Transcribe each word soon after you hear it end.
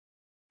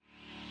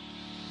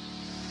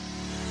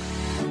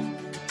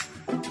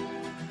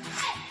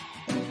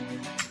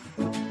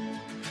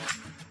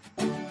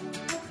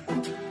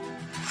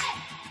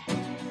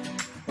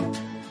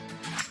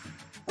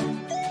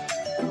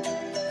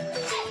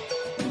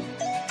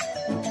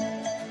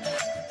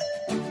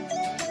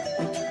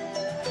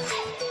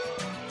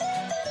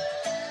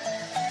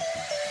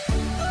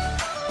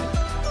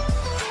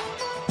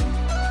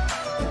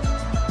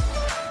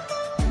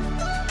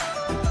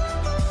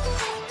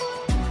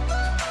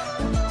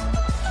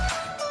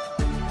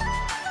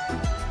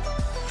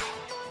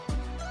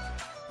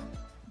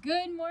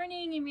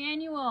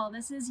people.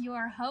 This is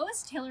your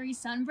host, Hillary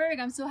Sundberg.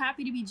 I'm so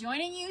happy to be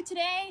joining you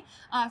today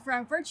for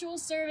our virtual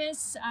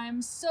service.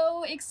 I'm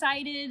so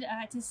excited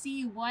to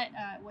see what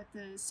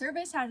the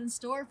service has in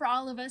store for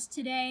all of us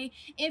today.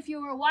 If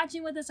you're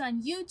watching with us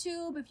on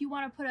YouTube, if you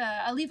want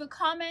to leave a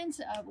comment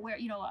of where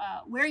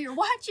you're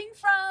watching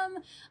from,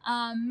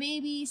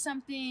 maybe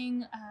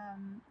something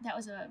that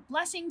was a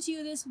blessing to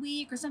you this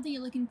week or something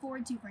you're looking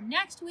forward to for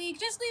next week,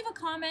 just leave a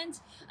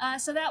comment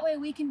so that way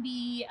we can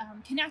be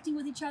connecting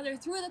with each other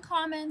through the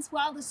comments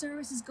while the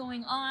service is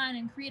going on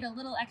and create a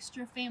little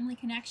extra family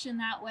connection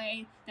that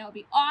way. That would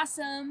be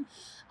awesome.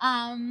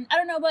 I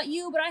don't know about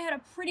you, but I had a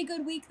pretty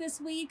good week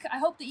this week. I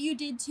hope that you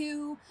did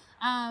too.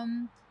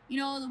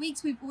 The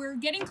weeks we're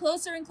getting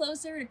closer and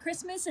closer to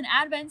Christmas and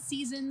Advent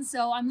season,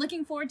 so I'm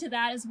looking forward to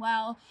that as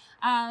well.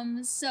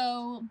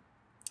 So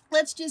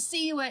let's just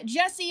see what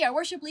Jesse, our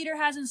worship leader,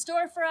 has in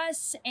store for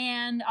us,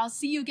 and I'll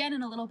see you again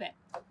in a little bit.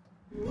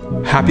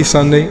 Happy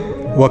Sunday.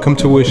 Welcome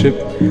to worship.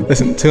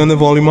 Listen, turn the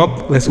volume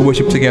up. Let's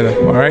worship together.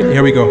 All right,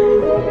 here we go.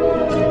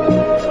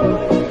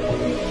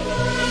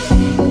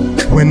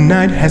 When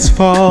night has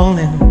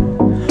fallen,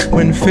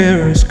 when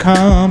fear is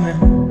coming,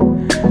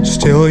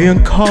 still you're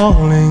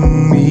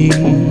calling me.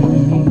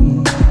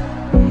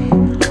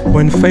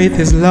 When faith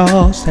is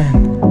lost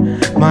and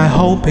my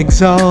hope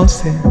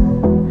exhausted,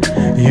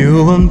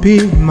 you will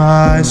be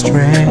my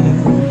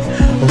strength.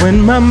 When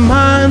my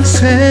mind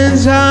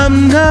says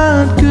I'm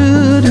not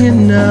good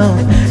enough,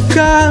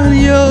 God,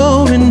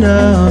 you're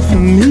enough for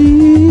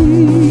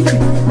me.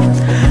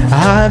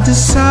 I've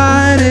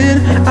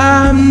decided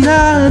I'm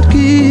not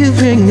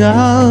giving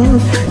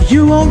up.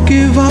 You won't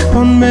give up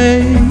on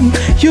me.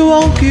 You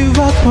won't give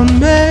up on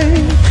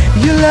me.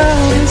 Your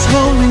love is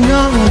holding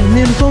on and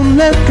it won't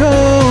let go.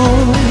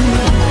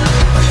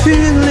 I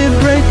feel it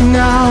breaking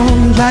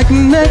out like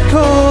an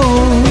echo.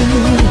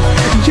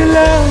 Your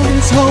love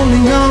is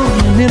holding on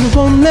and it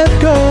won't let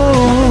go.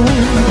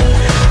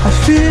 I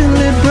feel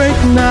it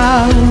breaking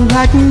out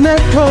like an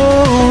echo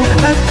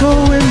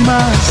in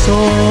my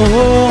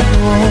soul.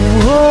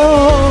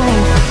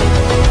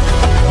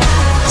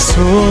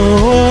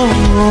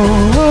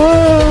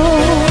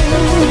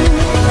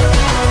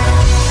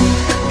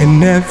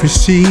 In every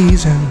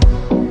season,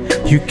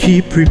 you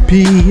keep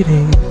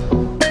repeating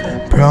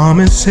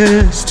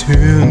promises to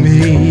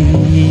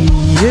me.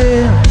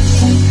 Yeah.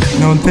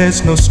 No,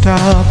 there's no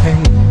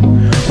stopping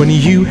when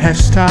you have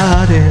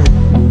started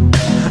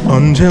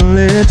until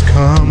it's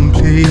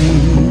complete.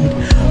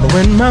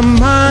 When my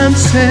mind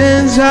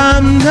says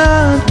I'm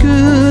not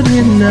good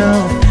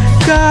enough,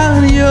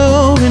 God,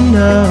 you're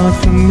enough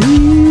for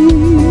me.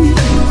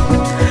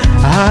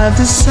 I've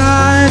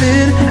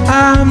decided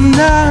I'm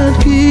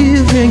not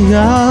giving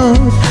up.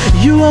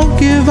 You won't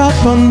give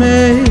up on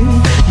me.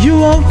 You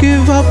won't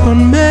give up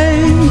on me.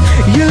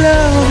 Your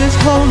love is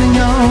holding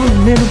on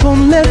and it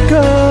won't let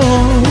go.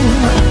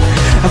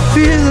 I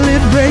feel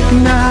it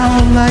breaking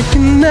out like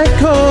an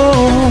echo.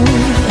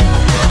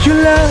 Your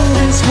love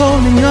is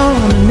holding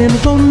on and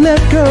it won't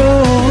let go.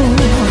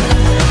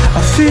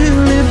 I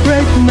feel it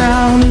breaking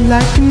out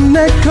like an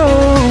echo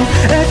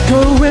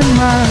in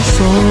my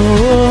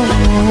soul.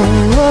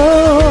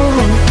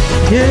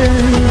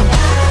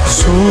 Yeah,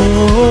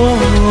 soul.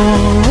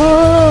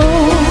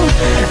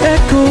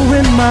 Echo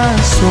in my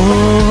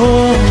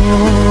soul.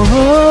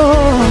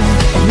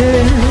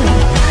 Yeah,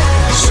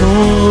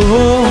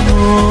 soul.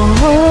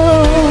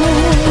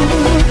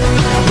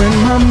 When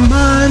my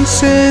mind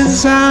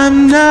says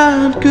I'm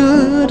not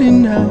good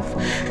enough,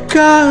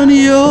 God,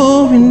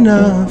 you're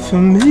enough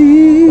for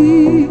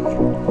me.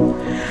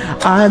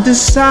 I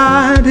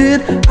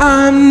decided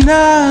I'm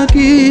not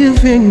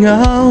giving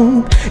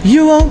up.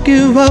 You won't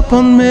give up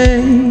on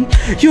me.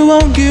 You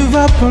won't give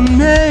up on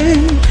me.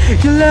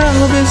 Your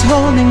love is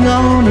holding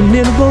on and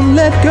it won't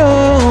let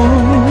go.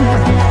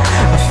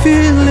 I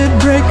feel it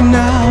breaking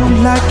out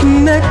like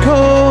an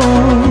echo.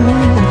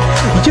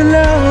 Your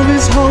love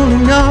is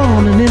holding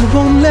on and it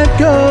won't let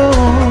go.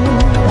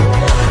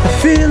 I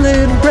feel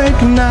it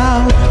breaking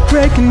out,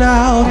 breaking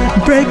out,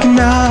 breaking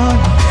out.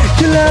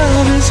 Your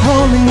love is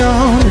holding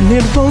on and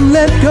it won't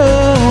let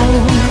go.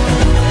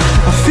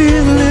 I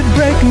feel it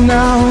breaking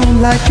out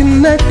like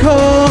an echo.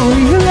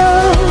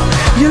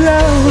 Your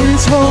love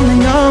is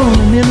holding on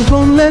and it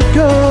won't let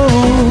go.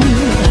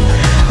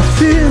 I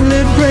feel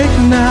it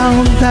breaking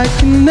out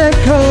like an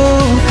echo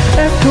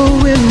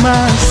in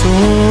my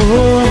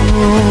soul.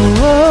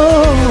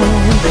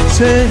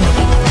 Say,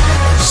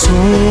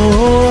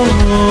 soul,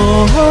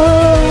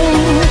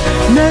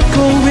 an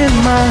echo in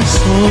my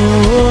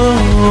soul.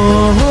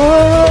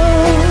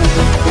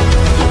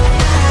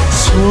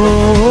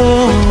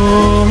 Soul,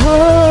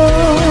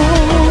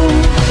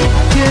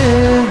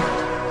 yeah.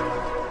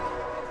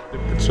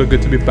 It's so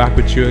good to be back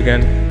with you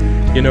again.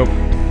 You know,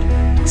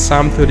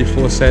 Psalm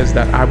 34 says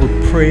that I will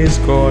praise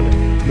God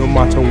no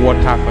matter what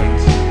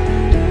happens.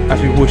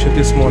 As we worship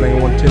this morning, I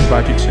want to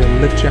invite you to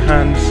lift your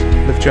hands,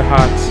 lift your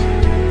hearts.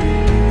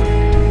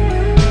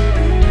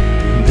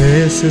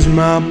 This is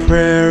my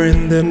prayer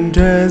in the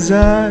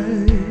desert.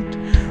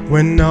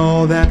 when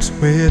all that's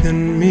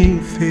within me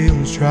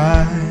feels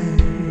dry.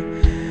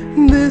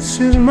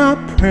 This is my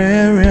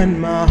prayer and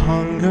my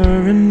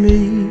hunger in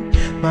me.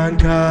 My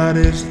God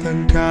is the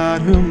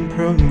God who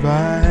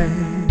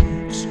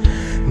provides.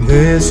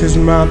 This is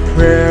my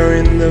prayer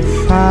in the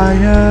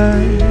fire,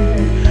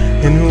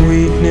 in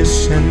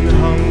weakness and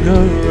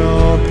hunger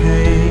or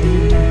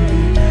pain.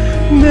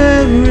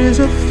 There is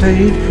a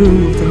faith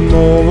proved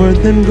more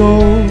than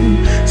gold,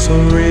 so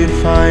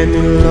refine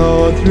me,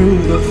 Lord, through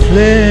the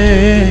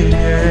flames.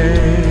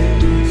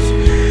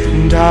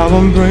 And I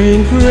will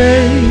bring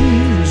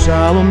praise,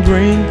 I will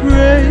bring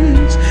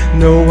praise.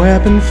 No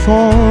weapon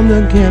formed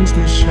against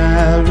me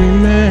shall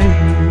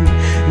remain.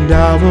 And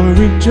I will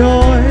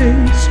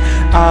rejoice,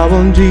 I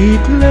will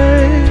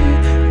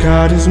declare,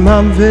 God is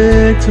my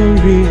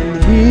victory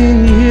and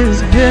He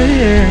is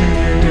here.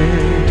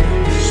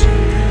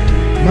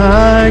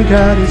 My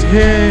God is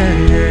here.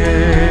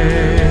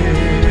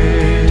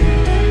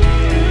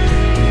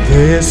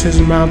 This is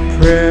my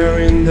prayer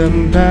in the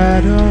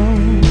battle,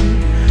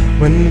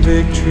 when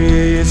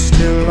victory is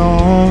still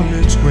on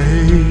its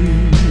way.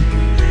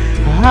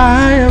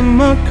 I am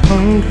a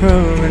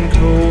conqueror and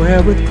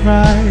co-heir with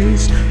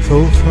Christ,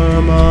 full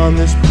firm on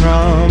this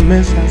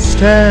promise I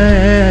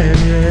stand,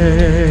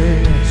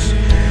 yes.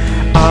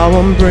 I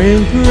will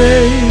bring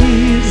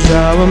praise,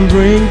 I will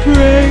bring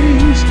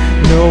praise.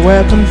 No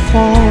weapon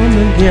formed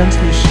against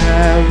me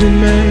shall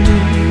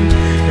remain.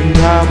 And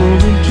I will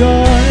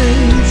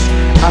rejoice,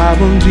 I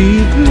will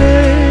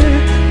declare,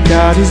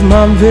 God is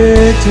my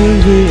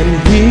victory and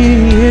He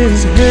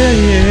is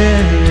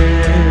here.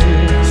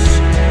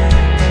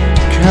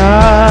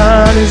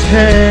 God is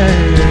here.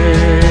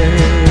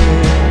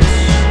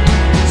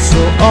 So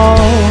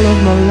all of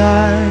my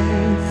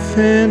life,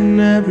 in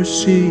every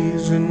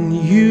season,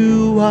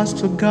 You are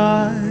still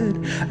God.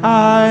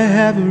 I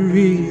have a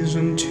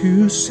reason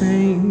to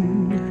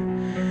sing,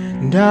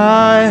 and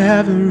I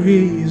have a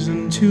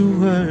reason to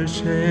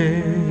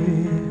worship.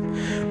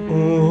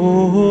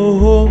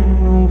 Oh,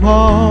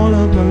 all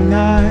of my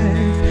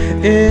life,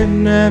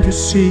 in every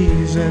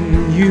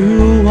season,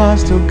 You are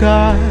still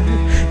God,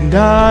 and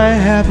I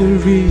have a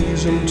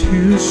reason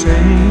to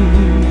sing.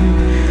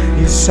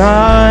 Yes,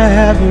 I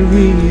have a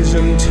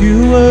reason to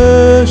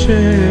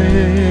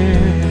worship.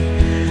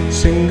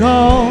 Sing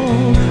all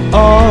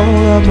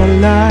of my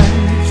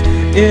life,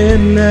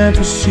 in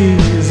every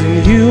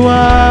season You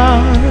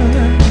are,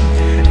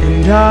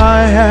 and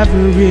I have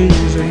a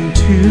reason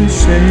to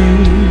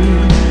sing.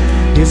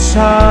 Yes,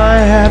 I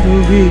have a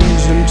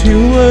reason to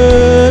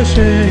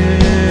worship.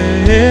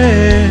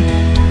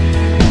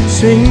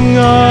 Sing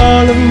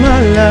all of my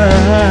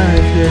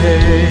life,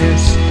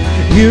 yes,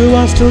 You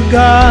are still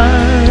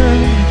God,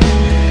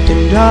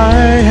 and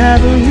I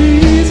have a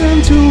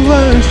reason to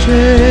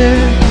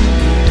worship.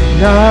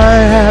 And I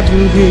have a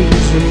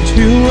reason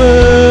to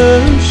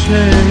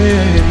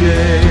worship,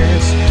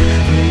 yes.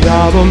 And I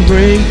will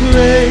bring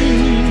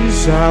praise,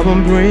 I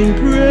will bring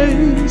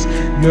praise.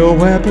 No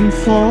weapon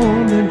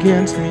formed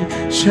against me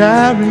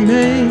shall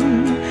remain.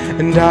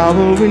 And I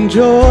will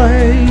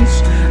rejoice,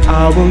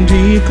 I will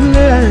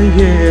declare,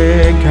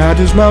 yeah, God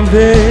is my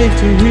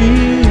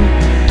victory,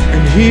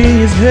 and He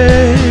is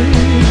here.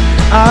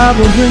 I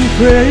will bring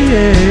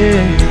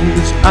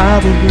praise, I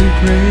will bring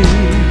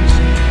praise.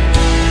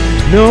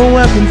 No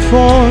weapon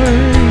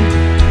formed,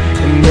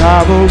 and I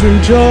will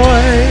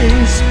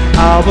rejoice, I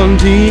will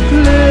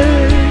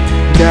declare,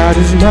 God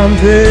is my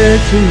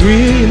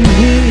victory, and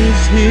He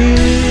is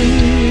here.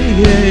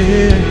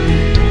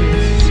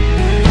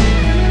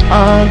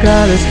 Our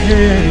God is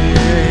here.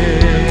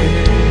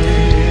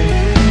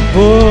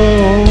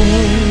 Oh,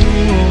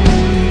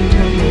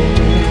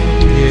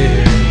 yeah.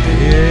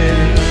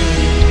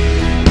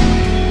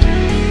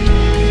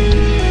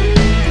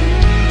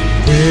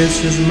 This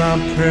is my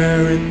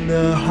prayer in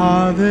the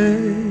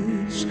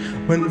harvest,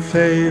 when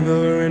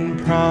favor and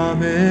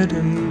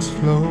providence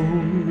flow.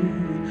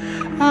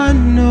 I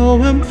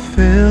know I'm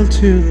filled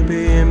to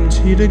be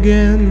emptied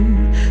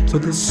again, so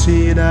the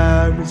seed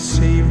I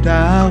received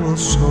I will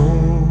sow.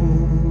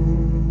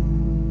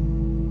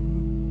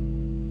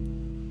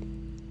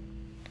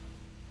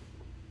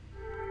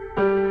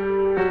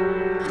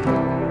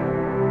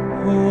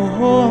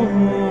 Oh,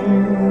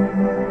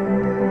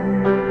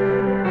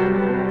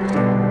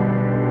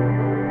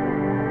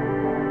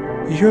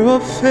 You're a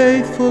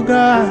faithful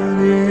God,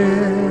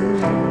 yeah.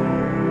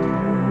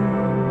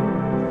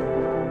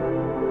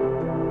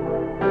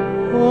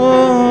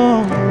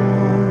 Oh,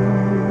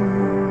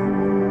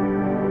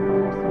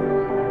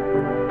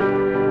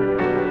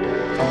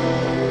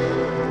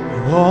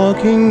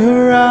 walking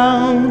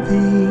around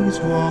these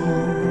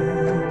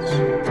walls,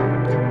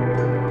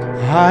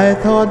 I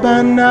thought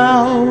by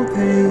now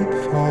they'd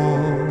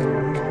fall,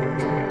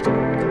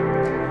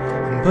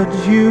 but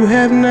You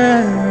have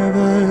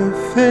never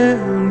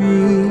failed me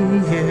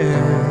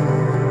yet.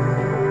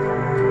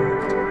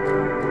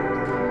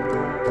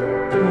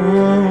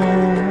 Oh,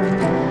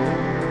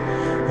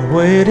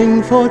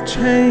 waiting for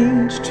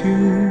change to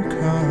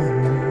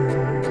come,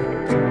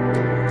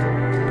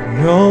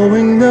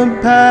 knowing the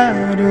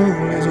battle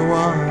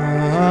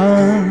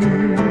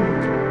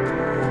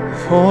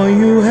for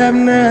you have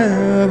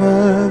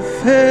never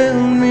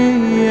failed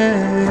me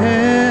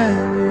yet.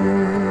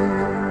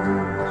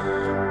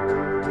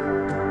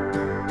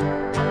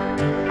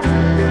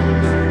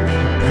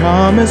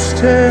 Promise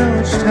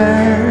still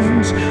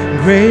stands,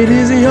 great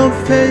is your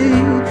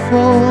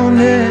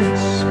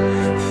faithfulness,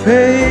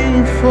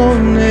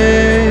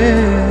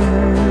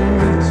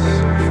 faithfulness.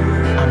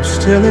 I'm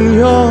still in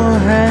your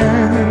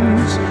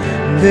hands,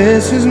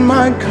 this is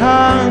my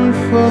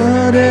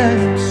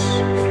confidence,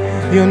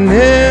 you'll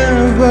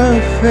never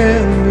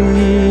fail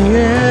me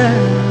yet.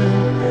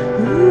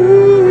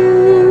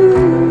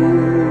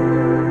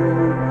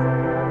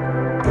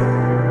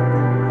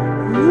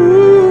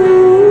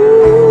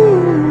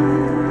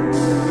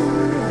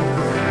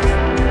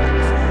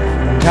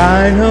 I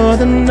know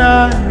the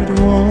night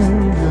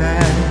won't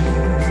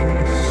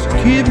last.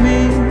 Keep me,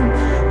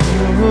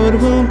 your word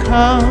will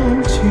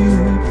come to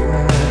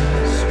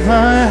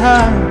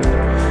pass.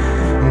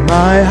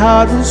 My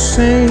heart will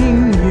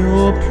sing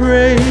your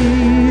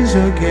praise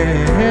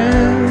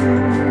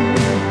again.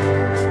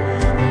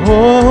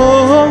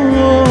 Oh,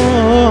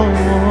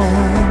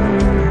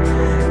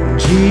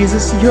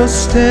 Jesus, you're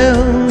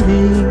still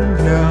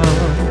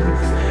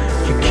enough.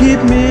 You keep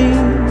me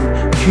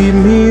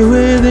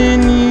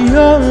within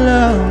your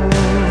love.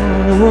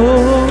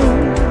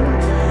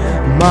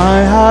 My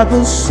heart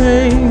will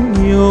sing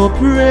your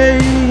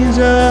praise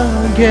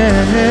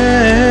again.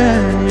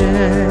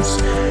 Yes,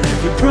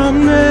 your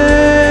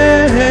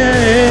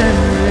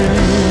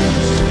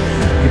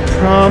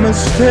promise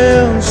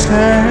still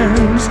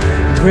stands.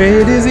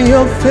 Great is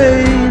your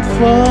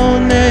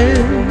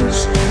faithfulness,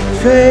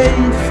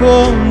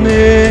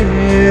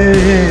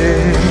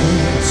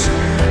 faithfulness.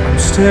 I'm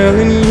still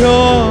in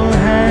your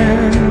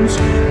hands,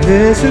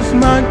 this is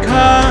my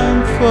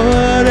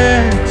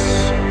confidence,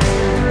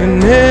 you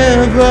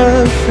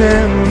never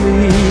fail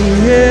me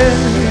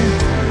yet.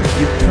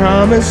 Your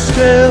promise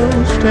still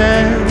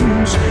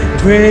stands,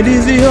 great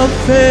is your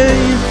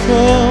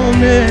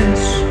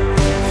faithfulness,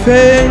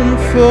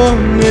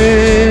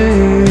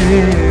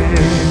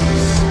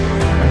 faithfulness.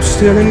 I'm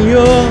still in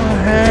your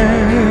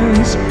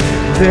hands,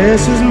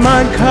 this is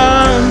my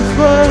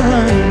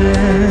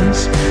confidence,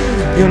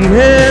 you'll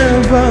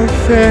never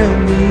fail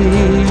me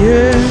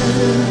yet.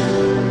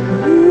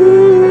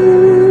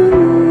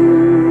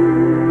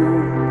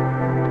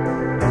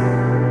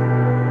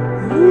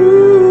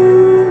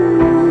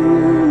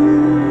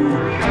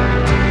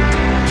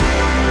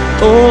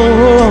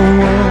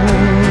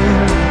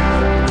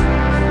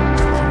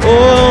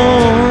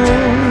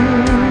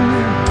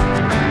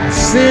 I've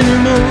seen you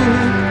move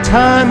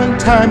time and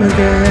time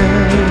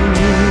again.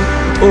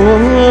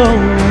 Oh,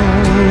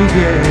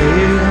 yeah.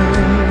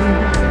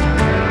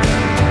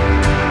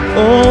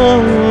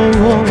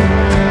 Oh,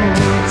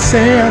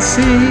 say I've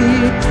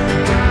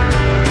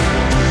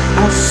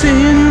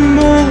seen you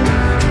move.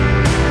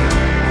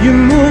 You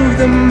move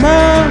the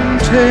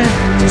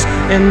mountains,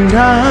 and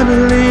I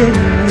believe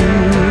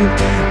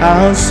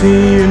I'll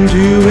see you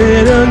do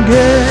it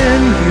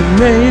again. You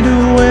made a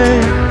way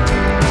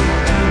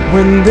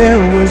when there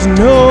was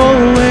no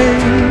way,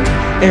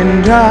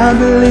 and I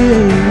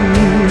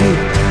believe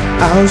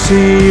I'll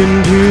see you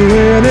do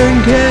it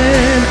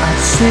again.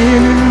 I've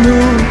seen you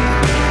move.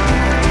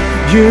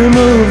 You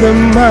move the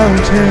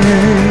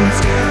mountains,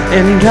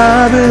 and I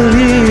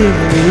believe,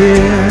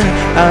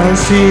 yeah, I'll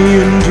see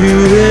you do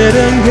it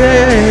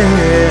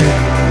again.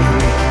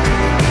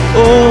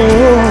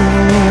 Oh,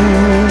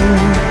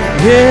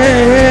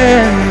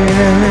 yeah,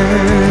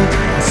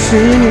 I've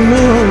seen you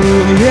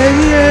move,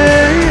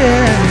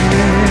 yeah.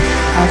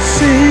 I've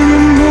seen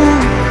you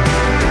move.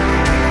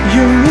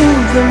 You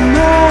move the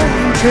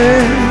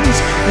mountains,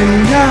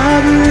 and I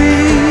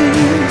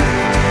believe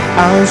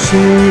I'll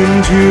see you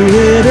do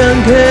it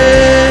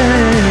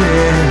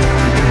again.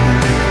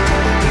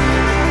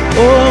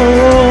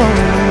 Oh,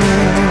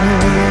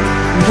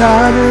 and I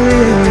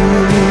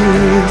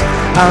believe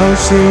I'll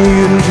see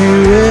you do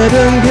it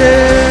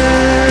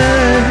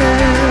again.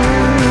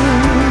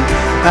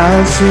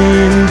 I'll see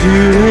you do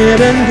it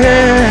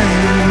again.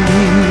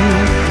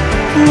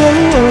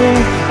 Oh,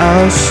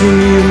 I'll see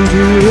you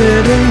do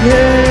it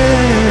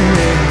again.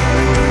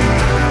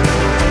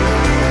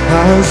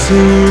 I'll see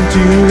you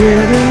do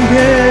it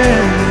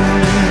again.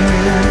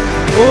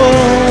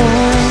 Oh,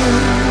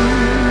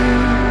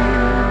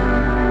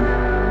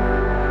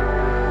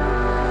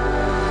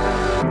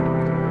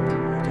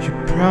 your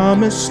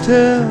promise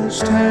still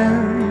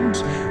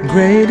stands.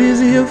 Great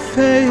is your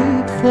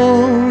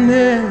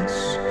faithfulness,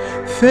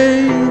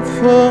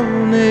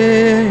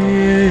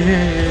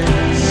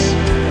 faithfulness.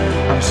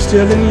 I'm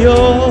still in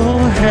your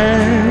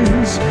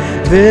hands,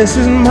 this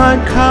is my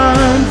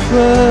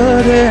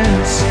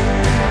confidence.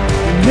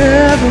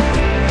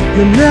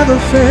 You never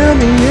fail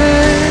me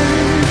yet.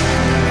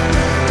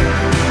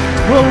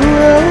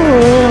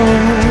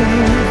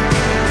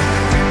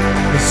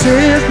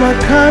 This is my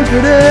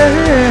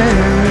confidence.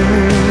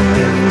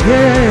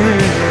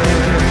 Yes.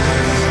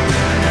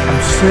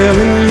 I'm still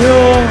in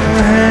your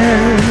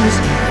hands.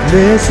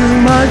 This is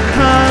my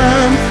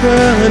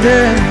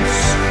confidence.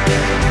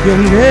 You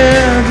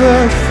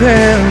never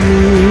fail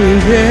me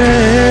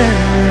yet,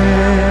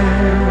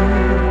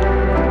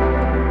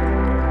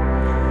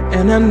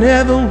 and I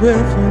never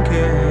will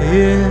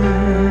forget.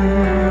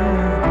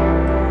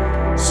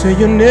 So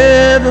you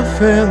never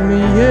fail me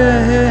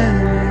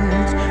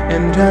yet,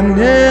 and I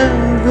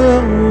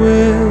never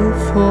will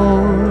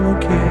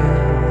forget.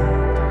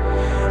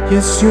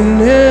 Yes, you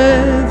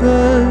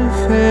never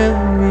fail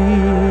me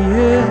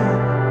yet,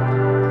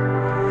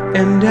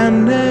 and I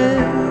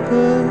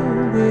never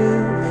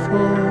will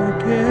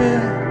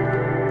forget.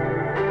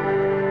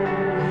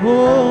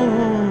 Oh.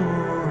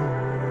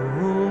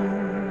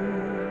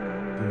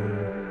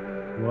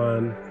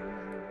 One.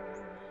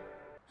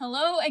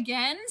 Hello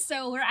again.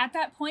 So we're at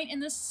that point in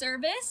the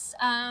service.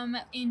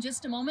 In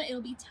just a moment,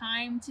 it'll be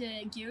time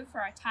to give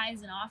for our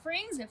tithes and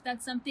offerings, if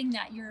that's something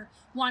that you're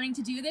wanting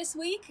to do this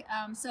week.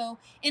 So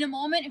in a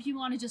moment, if you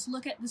want to just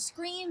look at the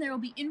screen, there will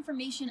be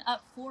information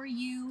up for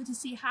you to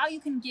see how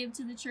you can give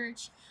to the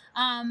church.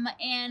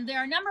 And there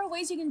are a number of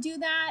ways you can do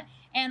that.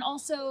 And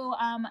also,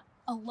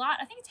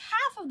 I think it's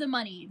half of the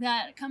money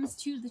that comes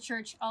to the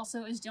church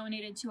also is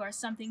donated to our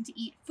Something to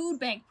Eat food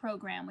bank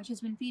program, which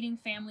has been feeding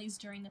families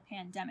during the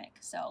pandemic.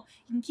 So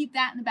you can keep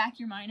that in the back of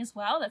your mind as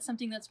well. That's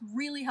something that's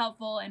really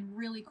helpful and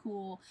really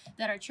cool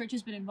that our church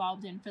has been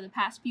involved in for the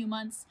past few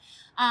months.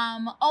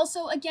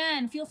 Also,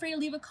 again, feel free to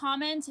leave a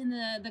comment in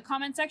the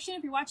comment section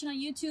if you're watching on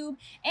YouTube.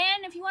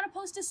 And if you want to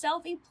post a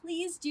selfie,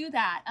 please do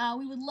that.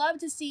 We would love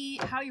to see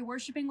how you're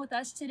worshiping with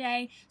us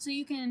today. So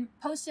you can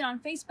post it on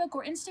Facebook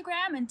or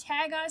Instagram and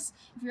tag us.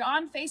 If you're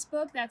on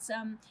Facebook, that's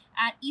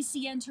at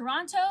Ecn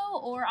Toronto,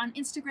 or on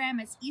Instagram,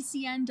 it's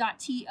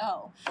ecn.to.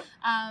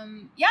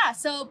 Yeah,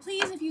 so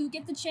please, if you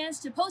get the chance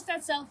to post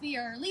that selfie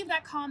or leave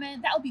that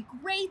comment, that would be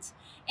great.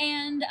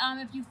 And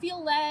if you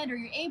feel led or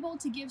you're able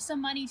to give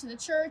some money to the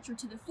church or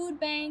to the food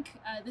bank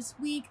this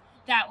week,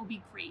 that would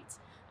be great.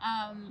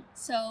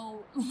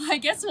 So I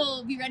guess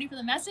we'll be ready for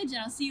the message, and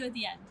I'll see you at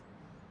the end.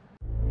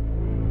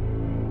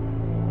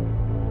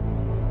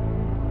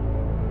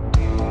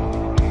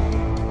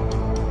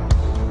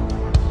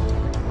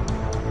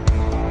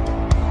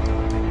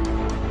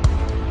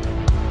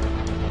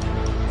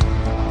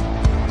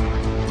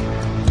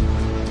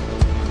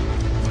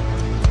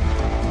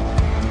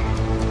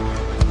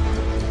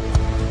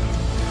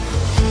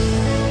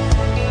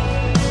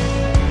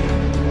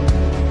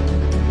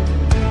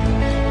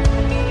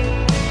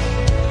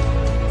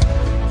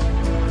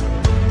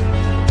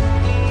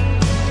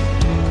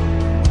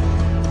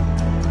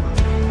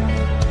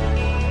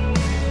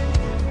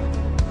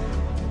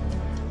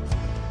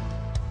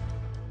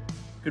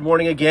 Good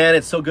morning again.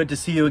 It's so good to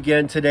see you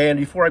again today. And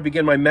before I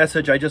begin my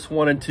message, I just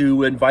wanted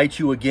to invite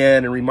you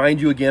again and remind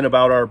you again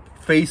about our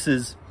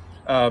Faces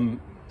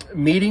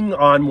meeting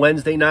on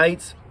Wednesday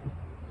nights.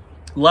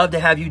 Love to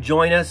have you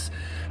join us.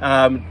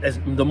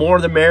 The more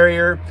the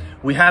merrier.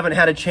 We haven't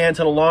had a chance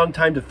in a long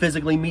time to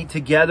physically meet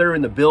together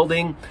in the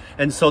building.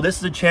 And so this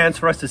is a chance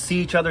for us to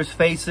see each other's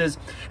faces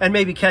and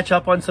maybe catch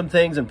up on some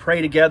things and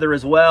pray together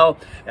as well.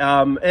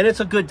 And it's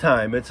a good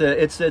time. It's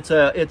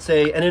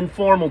an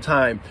informal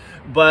time,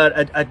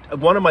 but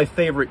one of my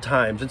favorite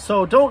times. And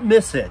so don't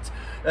miss it.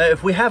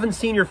 If we haven't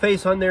seen your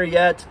face on there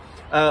yet,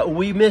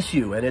 we miss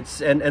you,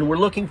 and we're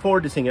looking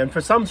forward to seeing you. And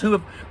for some who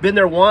have been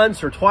there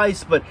once or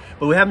twice, but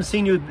we haven't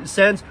seen you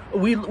since,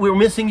 we're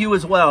missing you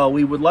as well.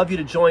 We would love you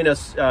to join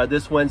us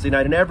this Wednesday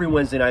night and every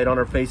Wednesday night on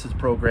our Faces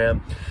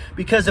program,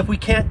 because if we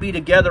can't be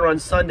together on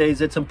Sundays,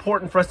 it's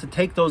important for us to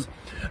take those,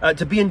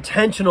 to be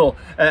intentional,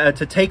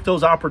 to take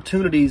those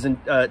opportunities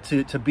and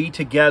to be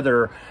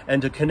together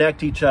and to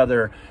connect each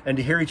other and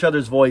to hear each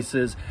other's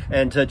voices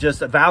and to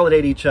just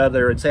validate each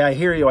other and say, I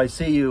hear you, I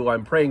see you,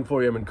 I'm praying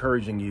for you, I'm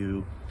encouraging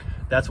you.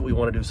 That's what we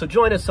want to do. So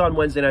join us on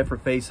Wednesday night for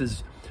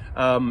Faces.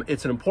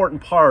 It's an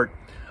important part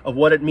of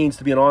what it means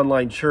to be an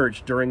online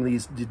church during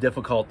these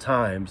difficult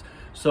times.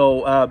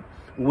 So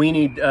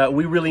we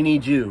really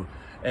need you,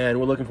 and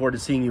we're looking forward to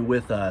seeing you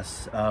with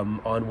us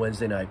on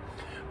Wednesday night.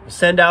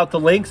 Send out the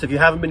links. If you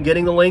haven't been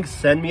getting the links,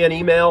 send me an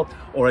email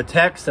or a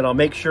text, and I'll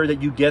make sure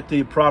that you get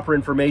the proper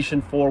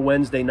information for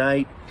Wednesday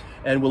night,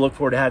 and we'll look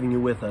forward to having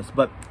you with us.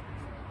 But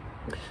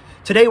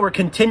today we're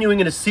continuing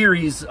in a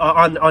series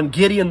on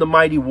Gideon the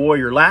mighty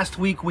warrior. Last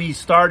week we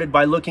started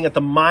by looking at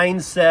the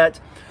mindset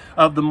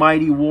of the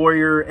mighty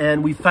warrior,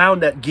 and we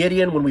found that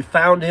Gideon, when we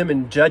found him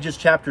in Judges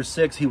chapter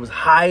 6, he was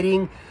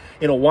hiding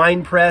in a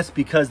wine press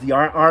because the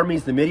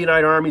armies, the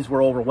Midianite armies,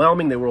 were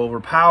overwhelming. They were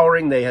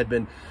overpowering. They had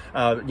been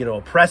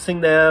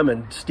oppressing them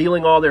and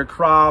stealing all their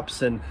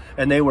crops, and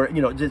they were,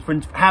 it's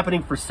been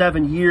happening for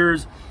 7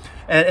 years.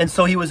 And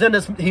so he was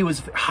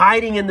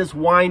hiding in this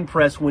wine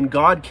press when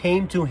God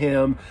came to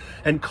him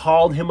and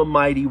called him a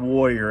mighty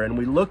warrior. And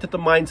we looked at the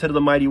mindset of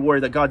the mighty warrior,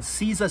 that God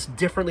sees us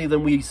differently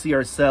than we see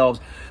ourselves.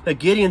 That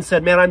Gideon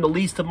said, man, I'm the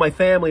least of my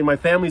family, and my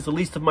family's the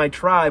least of my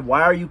tribe.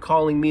 Why are you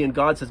calling me? And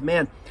God says,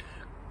 man,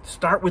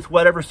 start with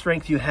whatever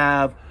strength you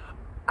have.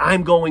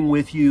 I'm going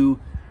with you.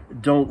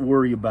 Don't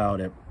worry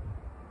about it.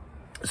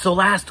 So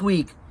last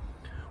week,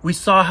 We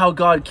saw how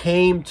God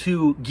came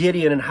to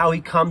Gideon and how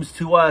he comes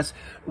to us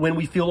when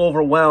we feel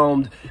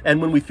overwhelmed and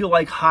when we feel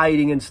like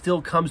hiding, and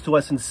still comes to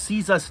us and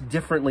sees us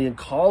differently and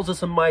calls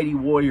us a mighty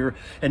warrior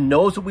and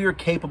knows what we are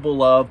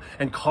capable of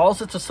and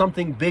calls us to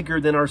something bigger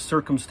than our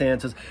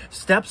circumstances,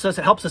 helps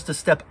us to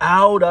step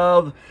out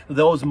of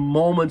those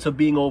moments of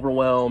being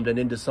overwhelmed and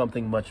into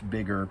something much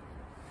bigger.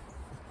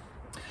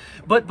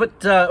 But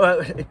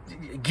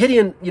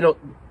Gideon,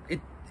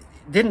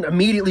 didn't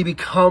immediately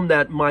become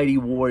that mighty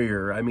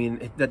warrior. I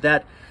mean,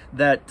 that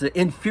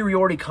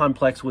inferiority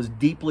complex was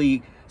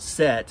deeply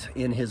set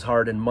in his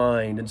heart and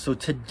mind. And so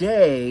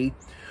today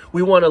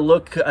we want to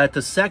look at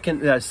the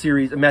second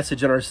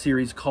message in our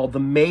series called The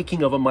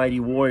Making of a Mighty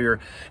Warrior,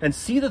 and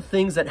see the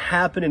things that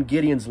happened in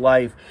Gideon's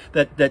life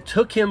that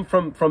took him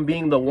from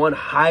being the one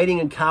hiding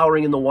and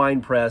cowering in the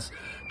wine press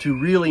to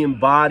really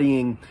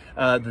embodying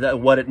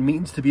what it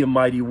means to be a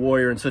mighty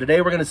warrior. And so today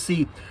we're going to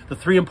see the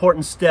 3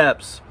 important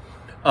steps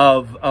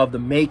of the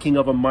making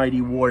of a mighty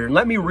warrior. And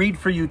let me read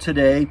for you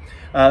today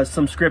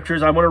some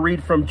scriptures. I want to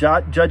read from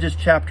Judges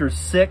chapter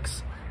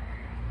 6.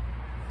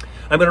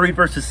 I'm going to read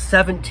verses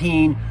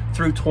 17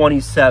 through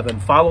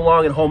 27. Follow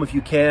along at home if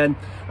you can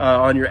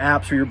on your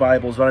apps or your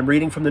Bibles. But I'm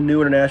reading from the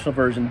New International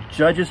Version.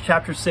 Judges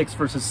chapter 6,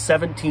 verses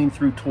 17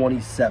 through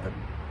 27.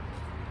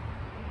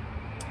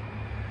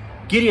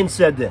 Gideon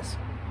said this: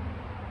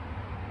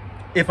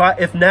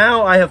 If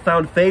now I have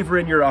found favor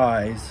in your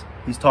eyes,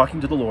 he's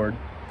talking to the Lord,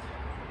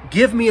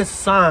 give me a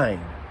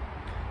sign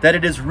that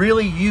it is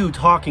really you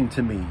talking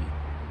to me.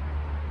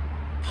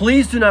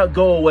 Please do not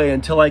go away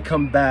until I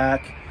come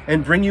back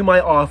and bring you my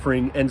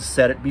offering and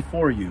set it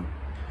before you.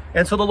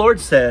 And so the Lord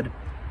said,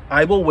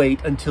 I will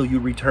wait until you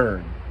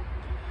return.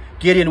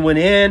 Gideon went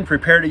in,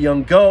 prepared a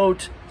young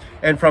goat,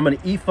 and from an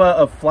ephah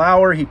of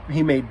flour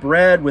he made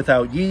bread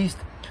without yeast,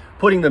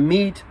 putting the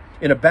meat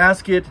in a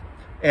basket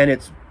and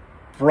its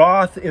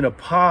broth in a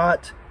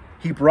pot.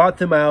 He brought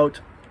them out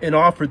and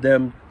offered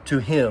them to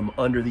him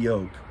under the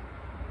oak.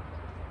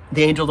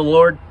 The angel of the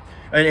Lord,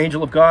 an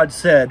angel of God,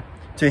 said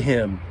to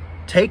him,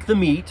 take the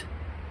meat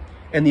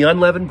and the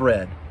unleavened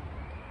bread,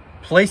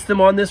 place them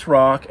on this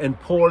rock, and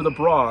pour the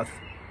broth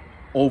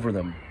over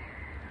them.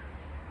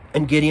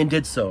 And Gideon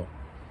did so.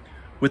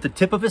 With the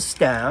tip of his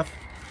staff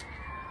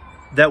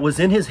that was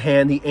in his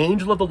hand, the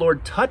angel of the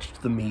Lord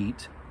touched the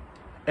meat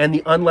and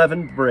the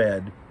unleavened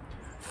bread.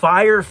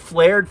 Fire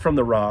flared from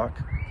the rock,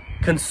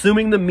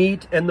 consuming the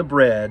meat and the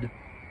bread,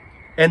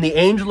 and the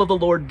angel of the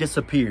Lord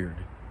disappeared.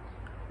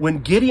 When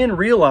Gideon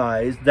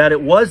realized that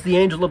it was the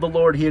angel of the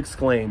Lord, he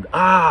exclaimed,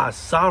 Ah,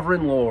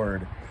 sovereign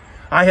Lord,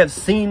 I have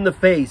seen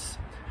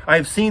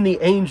the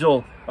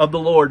angel of the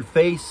Lord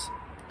face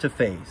to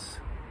face.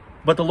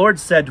 But the Lord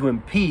said to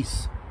him,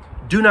 Peace,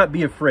 do not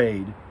be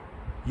afraid.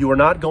 You are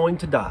not going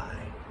to die.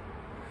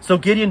 So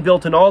Gideon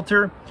built an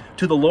altar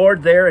to the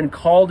Lord there and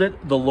called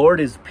it, The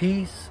Lord is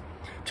Peace.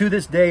 To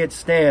this day it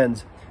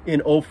stands in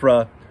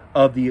Ophrah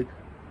of the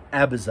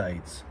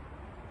Abiezrites.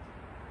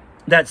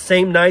 That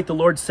same night the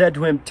Lord said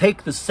to him,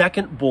 take the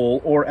second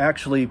bull, or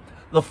actually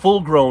the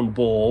full-grown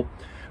bull,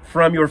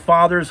 from your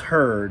father's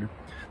herd,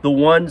 the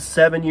one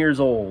 7 years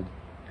old.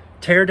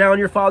 Tear down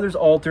your father's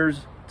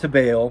altars to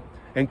Baal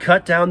and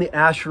cut down the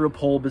Asherah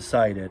pole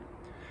beside it.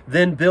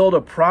 Then build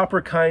a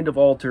proper kind of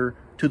altar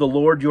to the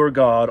Lord your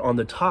God on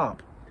the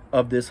top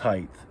of this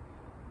height.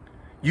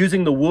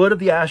 Using the wood of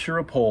the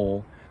Asherah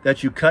pole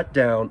that you cut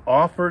down,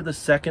 offer the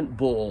second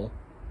bull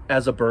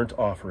as a burnt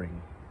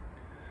offering.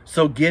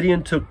 So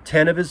Gideon took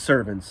 10 of his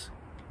servants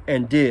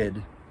and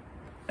did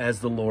as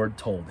the Lord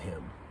told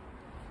him.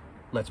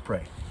 Let's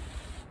pray.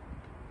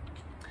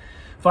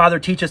 Father,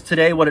 teach us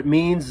today what it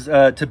means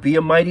to be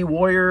a mighty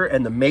warrior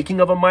and the making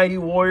of a mighty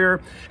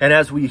warrior. And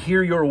as we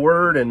hear your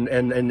word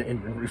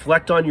and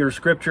reflect on your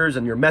scriptures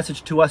and your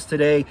message to us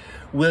today,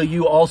 will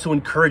you also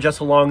encourage us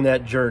along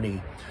that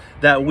journey?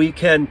 That we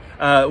can,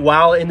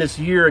 while in this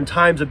year and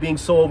times of being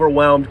so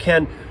overwhelmed,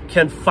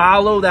 can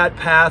follow that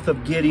path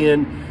of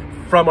Gideon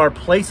from our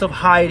place of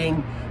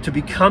hiding to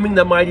becoming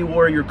the mighty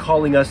warrior you're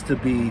calling us to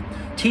be.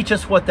 Teach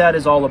us what that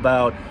is all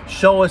about.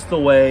 Show us the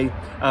way.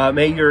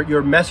 May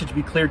your message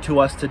be clear to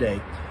us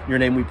today. In your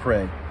name we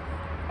pray.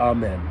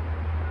 Amen.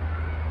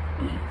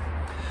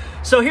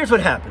 So here's what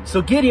happened.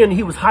 So Gideon,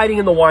 he was hiding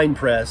in the wine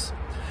press,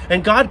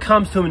 and God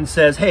comes to him and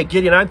says, hey,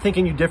 Gideon, I'm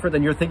thinking you different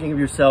than you're thinking of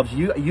yourselves.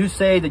 You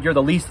say that you're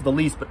the least of the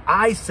least, but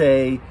I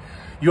say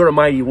you're a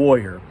mighty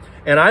warrior.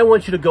 And I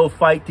want you to go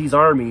fight these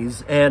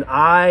armies, and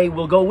I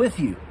will go with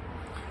you.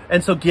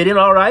 And so Gideon,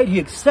 all right,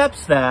 he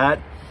accepts that,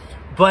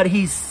 but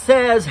he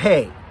says,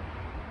 hey,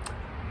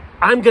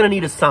 I'm going to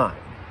need a sign.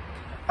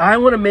 I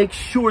want to make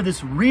sure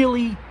this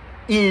really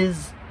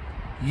is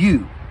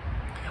you.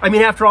 I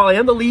mean, after all, I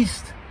am the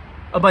least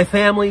of my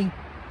family,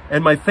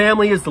 and my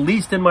family is the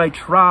least in my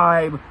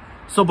tribe.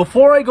 So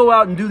before I go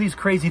out and do these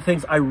crazy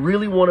things, I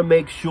really want to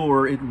make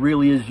sure it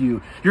really is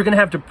you. You're going to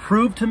have to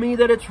prove to me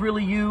that it's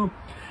really you.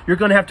 You're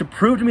going to have to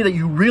prove to me that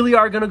you really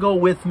are going to go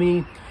with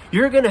me.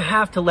 You're going to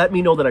have to let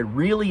me know that I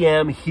really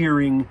am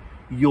hearing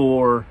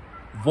your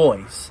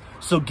voice.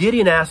 So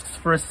Gideon asks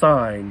for a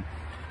sign.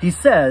 He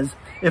says,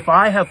 if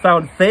I have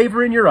found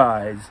favor in your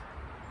eyes,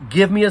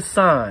 give me a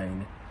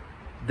sign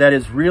that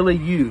is really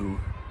you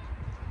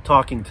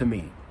talking to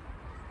me.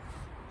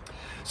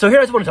 So here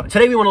I just want to talk.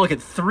 Today we want to look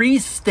at 3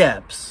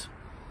 steps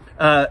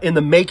in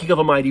the making of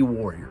a mighty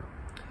warrior.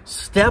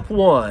 Step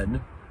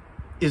 1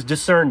 is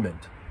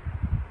discernment.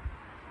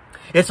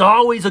 It's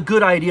always a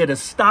good idea to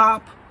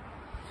stop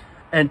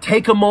and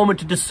take a moment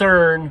to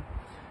discern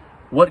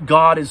what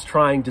God is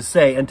trying to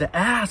say and to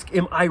ask,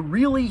 am I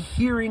really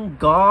hearing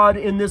God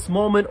in this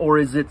moment, or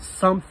is it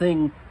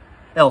something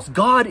else?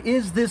 God,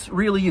 is this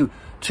really you?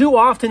 Too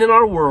often in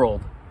our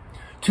world,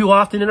 too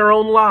often in our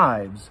own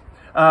lives,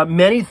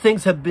 many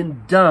things have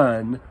been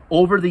done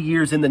over the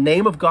years in the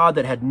name of God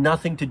that had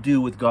nothing to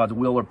do with God's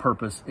will or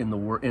purpose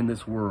in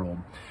this world.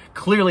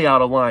 Clearly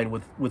out of line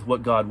with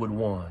what God would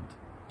want.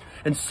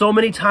 And so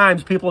many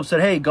times people have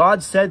said, hey,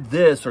 God said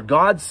this or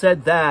God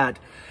said that.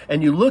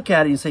 And you look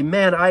at it and you say,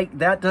 man,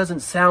 that doesn't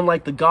sound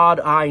like the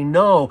God I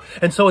know.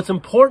 And so it's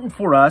important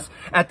for us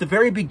at the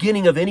very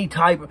beginning of any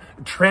type of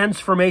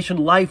transformation,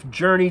 life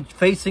journey,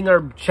 facing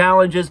our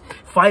challenges,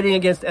 fighting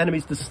against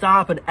enemies, to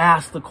stop and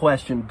ask the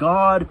question,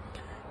 God,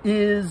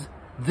 is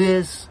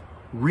this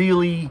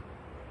really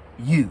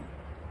you?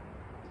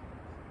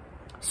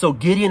 So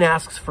Gideon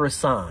asks for a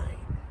sign.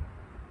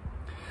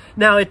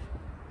 Now, it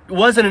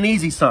wasn't an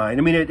easy sign.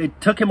 I mean, it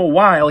took him a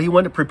while. He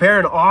wanted to prepare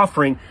an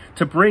offering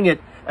to bring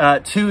it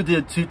to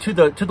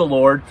the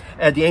Lord,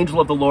 the angel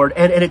of the Lord,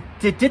 and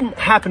it didn't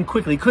happen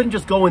quickly. He couldn't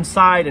just go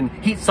inside and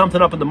heat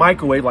something up in the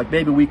microwave like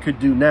maybe we could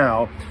do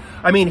now.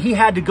 I mean, he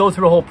had to go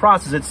through a whole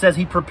process. It says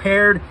he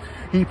prepared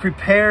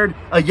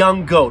a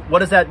young goat. What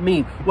does that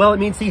mean? Well, it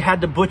means he had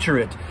to butcher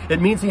it.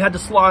 It means he had to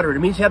slaughter it. It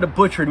means he had to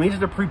butcher it. It means he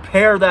had to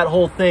prepare that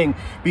whole thing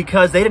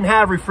because they didn't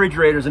have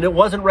refrigerators and it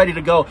wasn't ready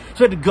to go. So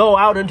he had to go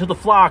out into the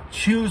flock,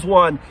 choose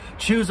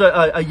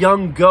a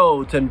young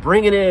goat and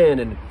bring it in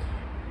and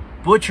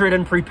butcher it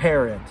and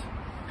prepare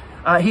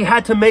it. He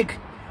had to make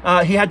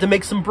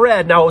some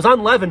bread. Now, it was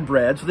unleavened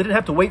bread, so they didn't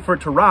have to wait for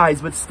it to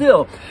rise, but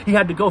still, he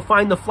had to go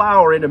find the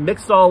flour and to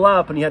mix it all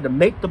up, and he had to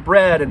make the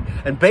bread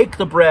and bake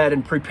the bread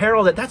and prepare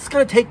all that. That's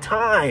going to take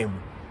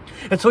time.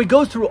 And so he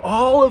goes through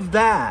all of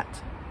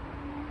that.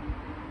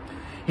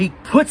 He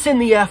puts in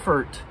the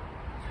effort,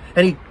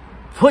 and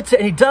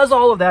he does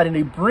all of that, and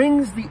he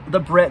brings the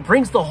bread,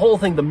 brings the whole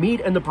thing, the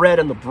meat and the bread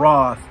and the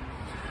broth,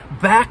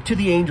 back to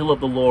the angel of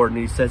the Lord,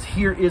 and he says,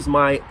 here is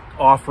my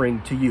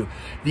offering to you.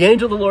 The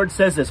angel of the Lord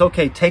says this,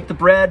 okay, take the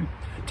bread,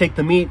 take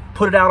the meat,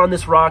 put it out on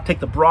this rock, take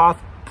the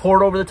broth,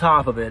 pour it over the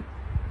top of it,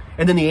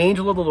 and then the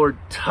angel of the Lord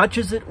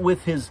touches it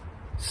with his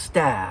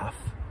staff,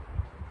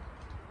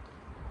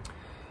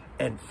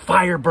 and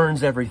fire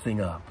burns everything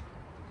up.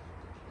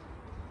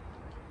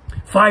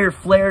 Fire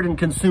flared and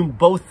consumed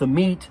both the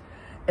meat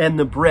and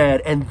the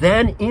bread. And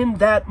then in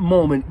that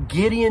moment,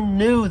 Gideon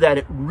knew that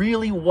it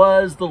really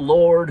was the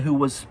Lord who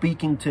was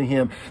speaking to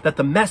him, that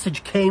the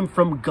message came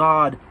from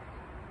God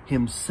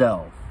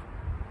himself.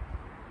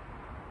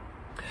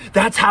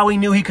 That's how he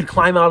knew he could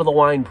climb out of the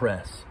wine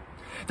press.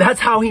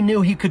 That's how he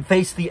knew he could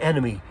face the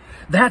enemy.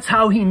 That's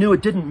how he knew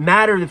it didn't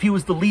matter if he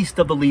was the least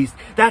of the least.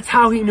 That's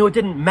how he knew it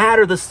didn't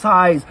matter the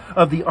size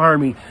of the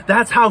army.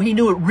 That's how he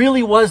knew it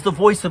really was the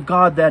voice of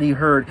God that he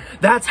heard.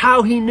 That's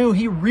how he knew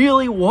he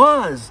really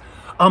was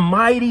a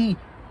mighty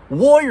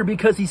warrior,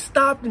 because he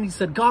stopped and he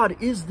said, God,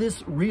 is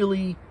this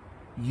really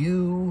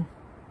you?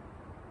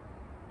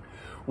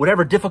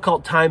 Whatever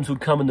difficult times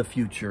would come in the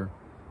future,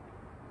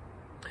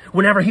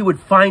 whenever he would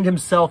find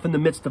himself in the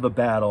midst of a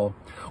battle,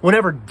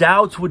 whenever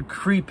doubts would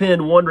creep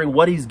in, wondering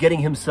what he's getting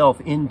himself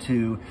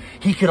into,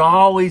 he could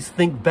always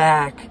think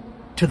back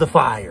to the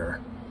fire.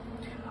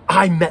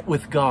 I met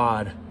with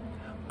God.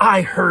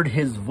 I heard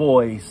his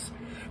voice.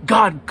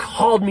 God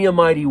called me a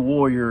mighty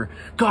warrior.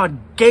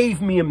 God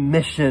gave me a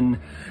mission.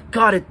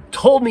 God had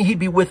told me he'd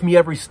be with me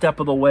every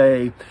step of the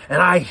way.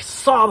 And I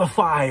saw the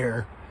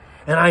fire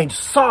and I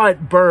saw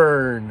it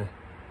burn.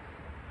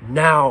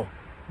 Now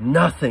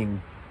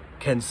nothing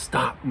can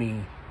stop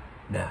me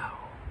now.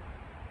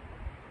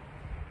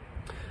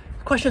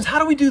 The question is, how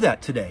do we do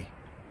that today?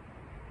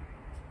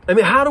 I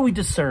mean, how do we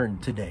discern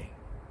today?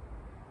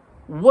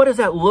 What does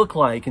that look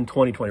like in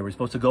 2020? We're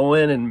supposed to go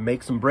in and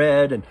make some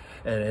bread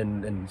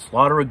and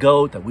slaughter a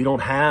goat that we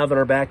don't have in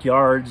our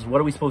backyards. What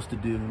are we supposed to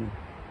do?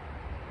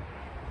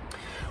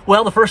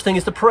 Well, the first thing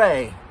is to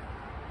pray.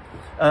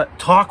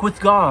 Talk with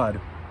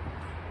God.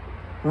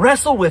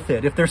 Wrestle with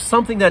it. If there's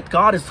something that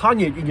God is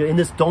talking to you in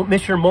this don't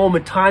miss your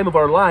moment time of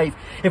our life,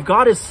 if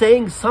God is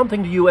saying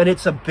something to you and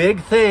it's a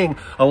big thing,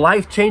 a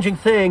life-changing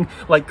thing,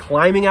 like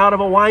climbing out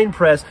of a wine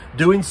press,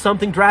 doing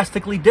something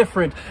drastically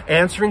different,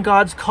 answering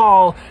God's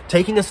call,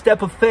 taking a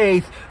step of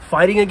faith,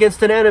 fighting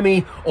against an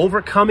enemy,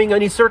 overcoming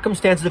any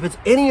circumstances, if it's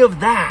any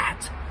of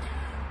that,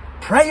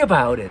 pray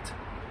about it.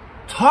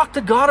 Talk to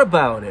God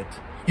about it.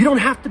 You don't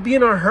have to be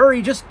in a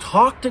hurry. Just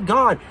talk to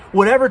God,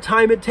 whatever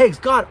time it takes.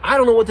 God, I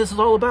don't know what this is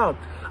all about.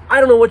 I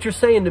don't know what you're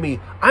saying to me.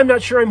 I'm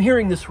not sure I'm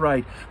hearing this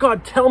right.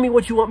 God, tell me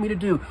what you want me to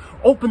do.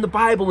 Open the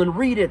Bible and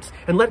read it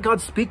and let God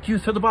speak to you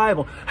through the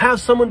Bible. Have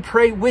someone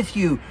pray with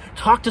you.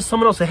 Talk to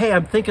someone else. Say, hey,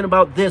 I'm thinking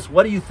about this.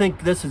 What do you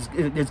think this is?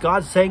 Is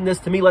God saying this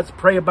to me? Let's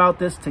pray about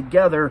this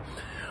together.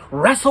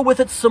 Wrestle with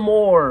it some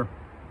more.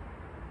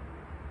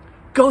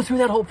 Go through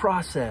that whole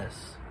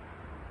process.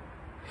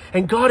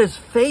 And God is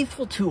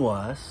faithful to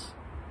us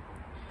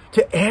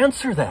to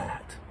answer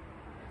that,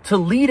 to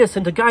lead us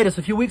and to guide us.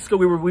 A few weeks ago,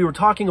 we were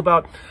talking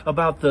about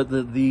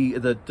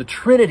the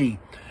Trinity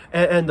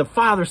and the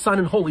Father, Son,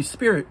 and Holy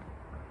Spirit.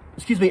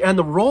 Excuse me. And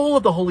the role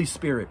of the Holy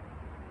Spirit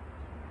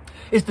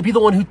is to be the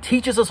one who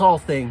teaches us all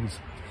things,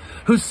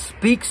 who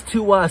speaks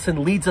to us and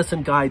leads us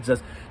and guides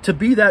us, to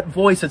be that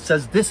voice that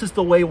says, this is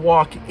the way,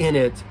 walk in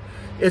it.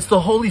 It's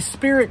the Holy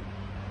Spirit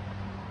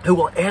who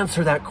will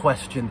answer that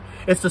question.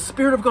 It's the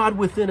Spirit of God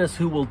within us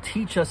who will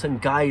teach us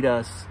and guide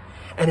us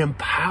and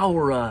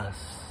empower us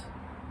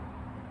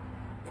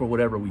for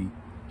whatever we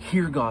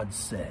hear God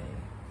say.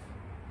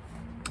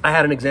 I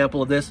had an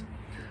example of this.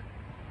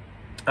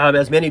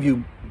 As many of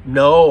you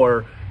know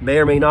or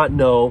may not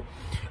know,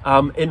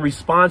 in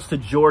response to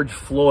George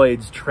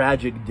Floyd's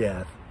tragic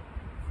death,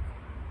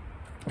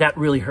 that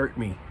really hurt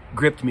me,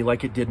 gripped me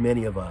like it did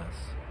many of us.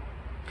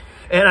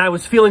 And I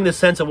was feeling this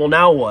sense of, well,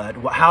 now what?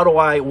 How do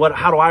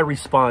I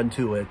respond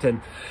to it?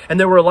 And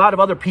there were a lot of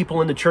other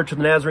people in the Church of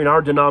the Nazarene,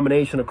 our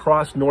denomination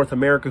across North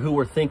America, who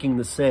were thinking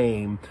the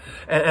same.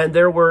 And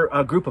there were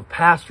a group of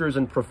pastors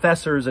and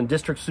professors and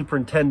district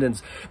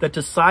superintendents that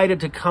decided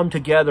to come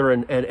together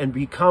and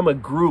become a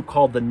group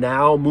called the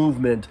Now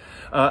Movement,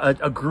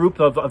 a group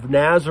of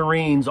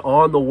Nazarenes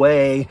on the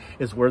way,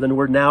 is where the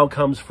word now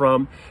comes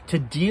from, to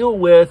deal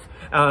with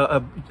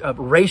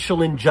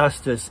racial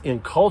injustice in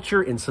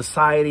culture, in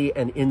society,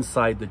 and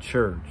inside the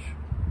church.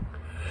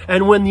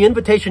 And when the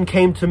invitation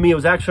came to me, it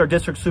was actually our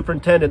district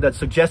superintendent that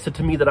suggested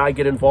to me that I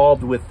get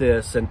involved with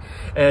this. And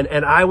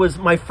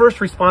my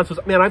first response was,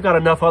 man, I've got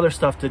enough other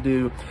stuff to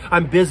do.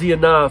 I'm busy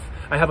enough.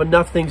 I have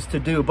enough things to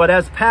do. But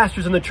as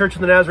pastors in the Church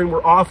of the Nazarene,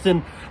 we're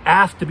often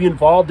asked to be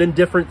involved in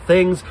different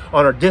things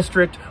on our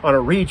district, on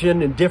our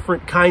region, in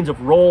different kinds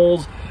of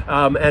roles.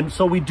 And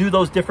so we do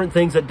those different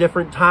things at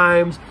different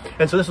times.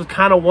 And so this was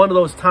kind of one of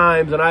those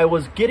times, and I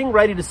was getting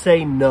ready to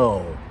say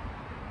no.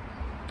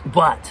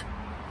 But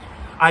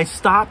I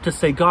stopped to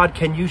say, God,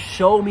 can you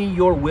show me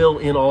your will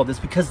in all this?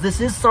 Because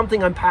this is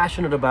something I'm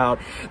passionate about.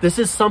 This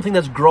is something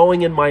that's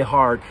growing in my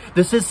heart.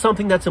 This is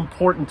something that's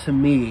important to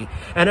me.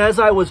 And as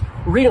I was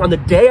reading, on the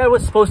day I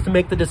was supposed to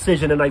make the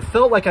decision, and I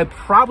felt like I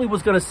probably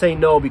was going to say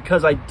no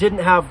because I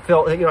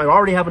I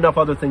already have enough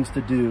other things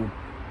to do.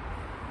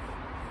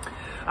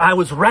 I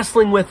was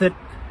wrestling with it.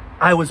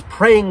 I was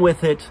praying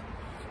with it.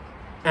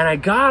 And I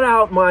got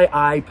out my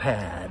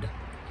iPad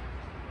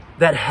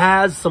that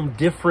has some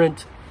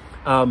different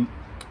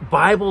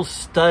Bible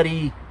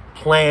study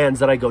plans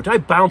that I go to. I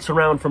bounce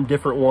around from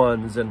different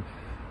ones. And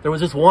there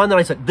was this one that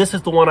I said, this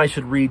is the one I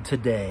should read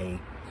today.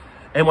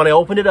 And when I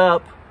opened it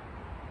up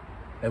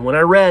and when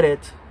I read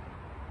it,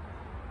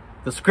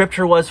 the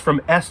scripture was from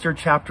Esther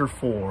chapter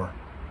 4.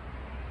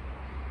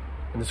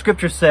 And the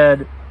scripture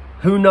said,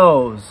 who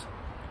knows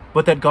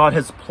but that God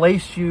has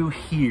placed you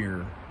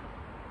here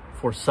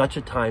for such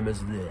a time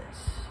as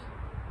this.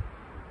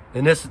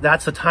 And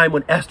that's the time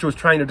when Esther was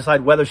trying to decide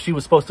whether she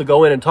was supposed to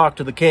go in and talk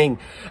to the king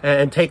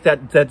and take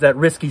that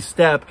risky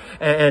step.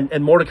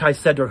 And Mordecai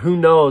said to her, who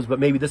knows, but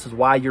maybe this is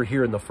why you're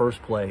here in the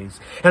first place.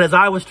 And as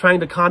I was trying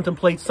to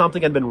contemplate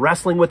something, I'd been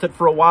wrestling with it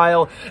for a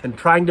while and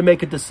trying to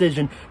make a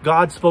decision,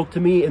 God spoke to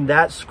me in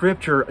that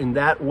scripture in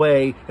that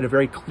way, in a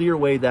very clear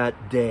way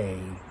that day.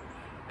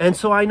 And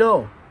so I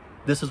know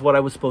this is what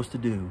I was supposed to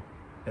do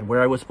and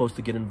where I was supposed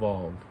to get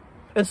involved.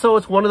 And so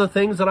it's one of the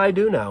things that I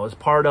do now as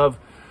part of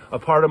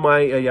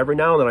my, every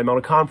now and then I'm on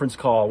a conference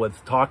call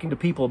with talking to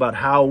people about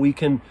how we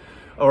can,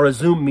 or a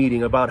Zoom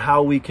meeting about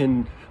how we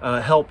can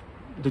help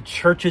the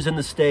churches in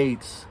the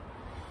States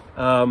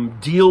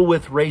deal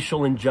with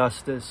racial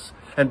injustice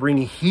and bring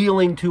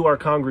healing to our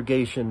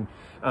congregation.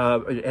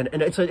 And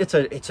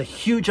it's a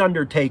huge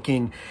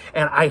undertaking,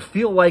 and I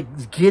feel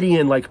like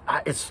Gideon, like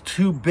it's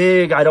too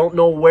big. I don't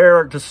know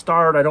where to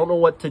start. I don't know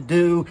what to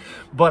do,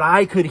 but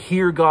I could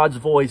hear God's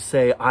voice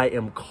say, I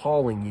am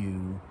calling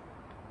you.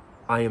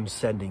 I am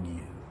sending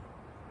you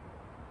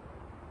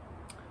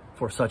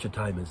for such a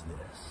time as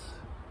this.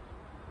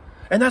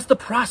 And that's the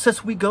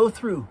process we go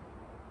through.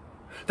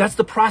 That's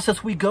the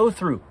process we go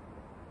through.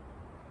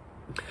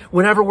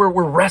 Whenever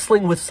we're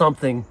wrestling with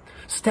something,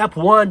 step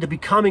one to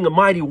becoming a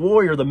mighty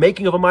warrior, the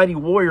making of a mighty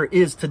warrior,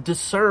 is to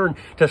discern,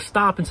 to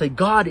stop and say,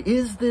 God,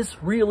 is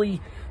this really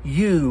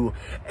you?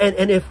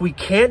 And if we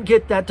can't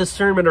get that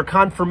discernment or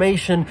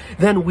confirmation,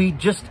 then we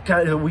just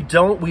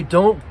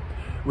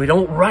we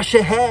don't rush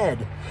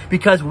ahead,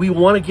 because we don't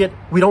want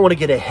to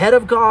get ahead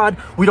of God.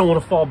 We don't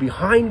want to fall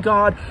behind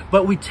God,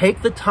 but we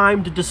take the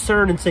time to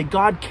discern and say,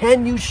 God,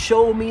 can you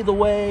show me the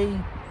way?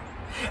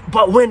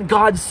 But when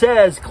God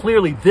says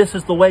clearly, this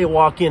is the way,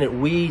 walk in it,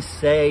 we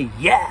say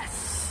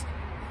yes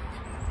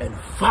and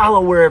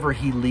follow wherever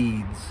he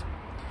leads.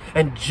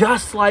 And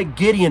just like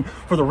Gideon,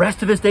 for the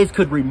rest of his days,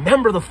 could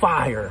remember the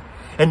fire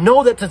and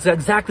know that that's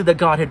exactly that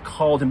God had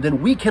called him,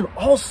 then we can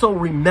also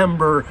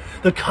remember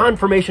the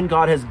confirmation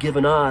God has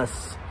given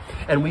us.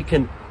 And we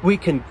can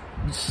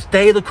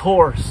stay the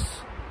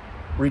course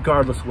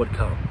regardless of what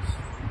comes.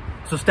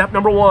 So step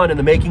number one in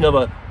the making of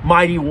a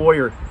mighty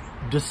warrior,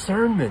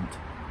 discernment.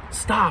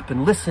 Stop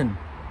and listen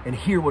and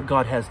hear what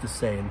God has to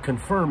say and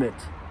confirm it.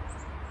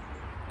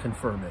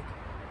 Confirm it.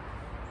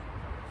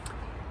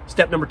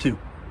 Step number two.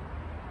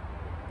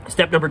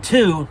 Step number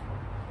two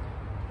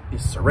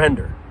is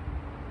surrender.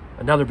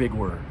 Another big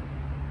word.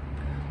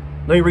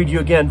 Let me read you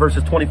again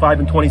verses 25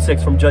 and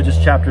 26 from Judges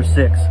chapter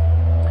 6.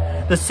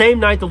 The same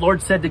night the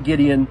Lord said to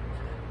Gideon,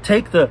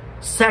 take the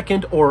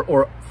second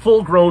or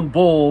full-grown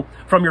bull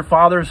from your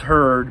father's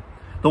herd,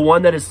 the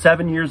one that is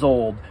 7 years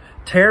old.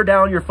 Tear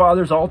down your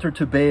father's altar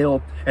to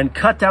Baal and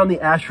cut down the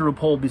Asherah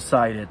pole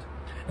beside it.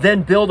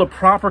 Then build a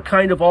proper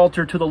kind of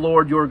altar to the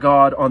Lord your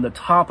God on the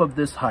top of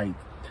this height.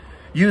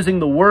 Using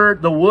the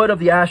wood of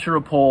the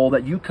Asherah pole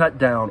that you cut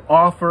down,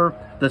 offer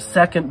the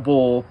second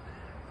bull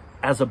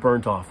as a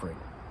burnt offering.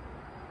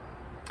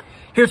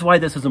 Here's why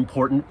this is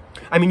important.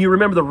 I mean, you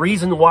remember the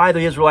reason why the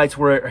Israelites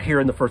were here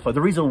in the first place.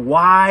 The reason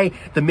why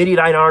the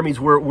Midianite armies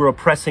were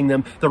oppressing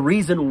them. The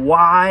reason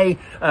why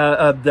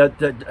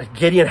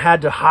Gideon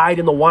had to hide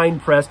in the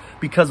winepress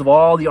because of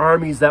all the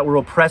armies that were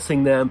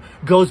oppressing them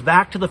goes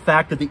back to the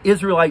fact that the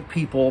Israelite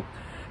people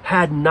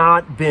had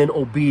not been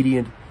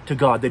obedient to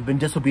God. They'd been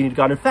disobedient to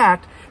God. In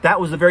fact, that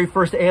was the very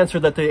first answer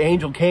that the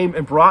angel came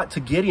and brought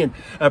to Gideon,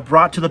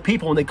 brought to the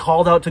people when they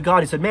called out to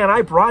God. He said, man,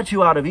 I brought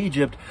you out of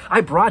Egypt.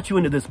 I brought you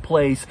into this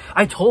place.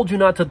 I told you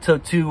not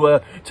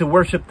to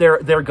worship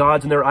their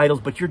gods and their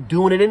idols, but you're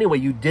doing it anyway.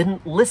 You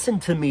didn't listen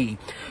to me.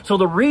 So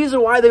the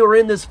reason why they were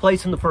in this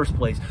place in the first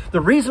place, the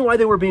reason why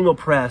they were being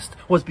oppressed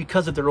was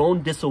because of their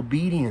own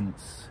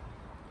disobedience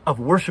of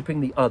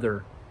worshiping the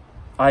other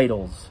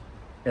idols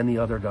and the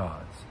other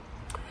gods.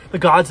 The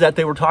gods that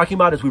they were talking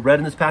about, as we read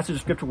in this passage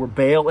of scripture, were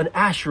Baal and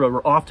Asherah,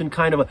 were often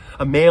kind of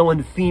a male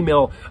and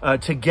female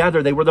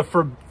together. They were the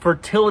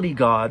fertility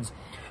gods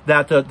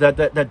that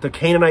the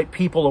Canaanite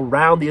people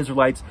around the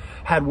Israelites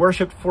had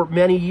worshipped for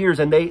many years.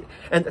 And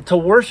to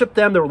worship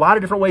them, there were a lot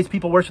of different ways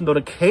people worshiped them. But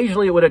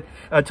occasionally,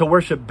 to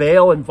worship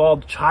Baal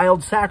involved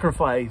child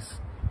sacrifice.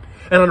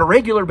 And on a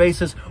regular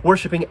basis,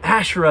 worshiping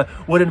Asherah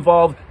would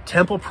involve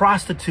temple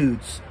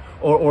prostitutes,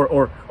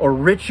 or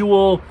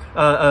ritual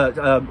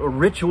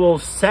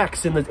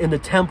sex in the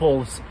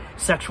temples,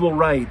 sexual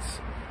rites.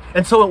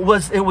 And so it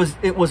was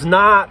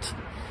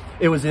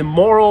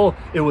immoral,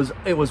 it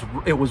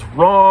was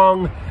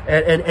wrong,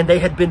 and they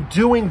had been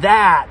doing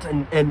that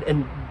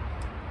and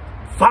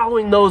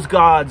following those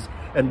gods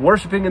and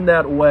worshiping in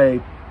that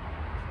way.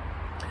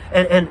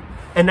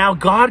 And now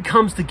God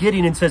comes to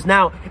Gideon and says,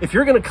 now, if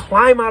you're going to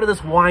climb out of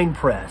this wine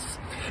press,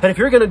 and if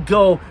you're going to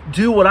go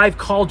do what I've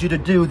called you to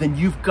do, then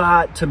you've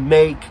got to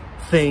make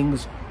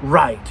things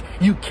right.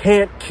 You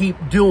can't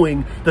keep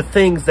doing the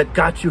things that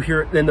got you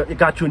here and that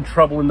got you in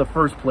trouble in the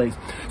first place.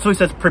 So he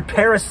says,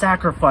 prepare a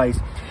sacrifice,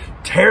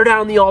 tear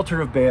down the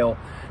altar of Baal,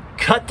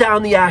 cut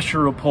down the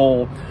Asherah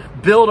pole,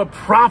 build a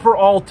proper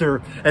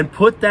altar, and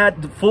put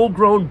that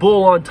full-grown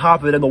bull on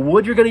top of it. And the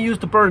wood you're going to use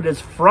to burn it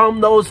is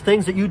from those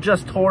things that you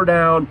just tore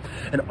down,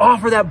 and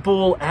offer that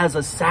bull as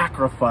a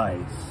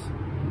sacrifice.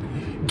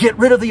 Get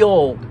rid of the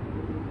old.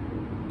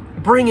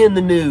 Bring in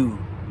the new.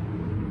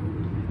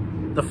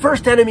 The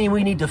first enemy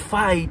we need to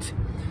fight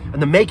in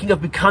the making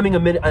of becoming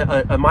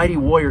a mighty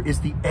warrior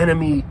is the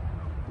enemy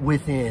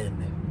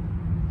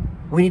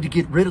within. We need to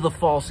get rid of the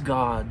false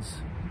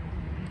gods.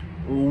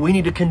 We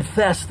need to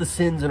confess the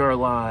sins in our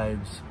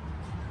lives.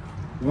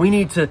 We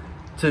need to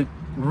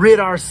rid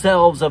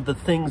ourselves of the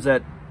things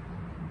that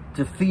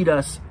defeat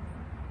us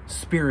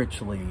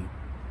spiritually.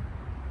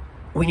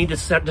 We need to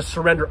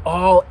surrender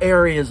all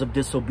areas of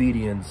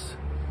disobedience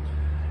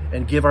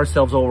and give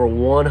ourselves over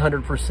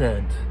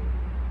 100%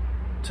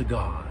 to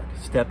God.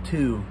 Step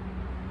two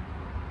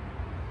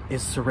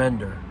is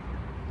surrender.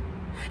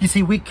 You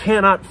see, we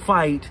cannot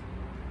fight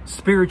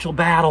spiritual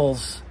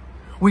battles.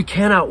 We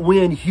cannot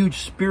win huge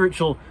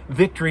spiritual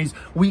victories.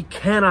 We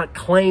cannot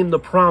claim the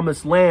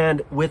promised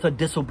land with a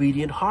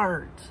disobedient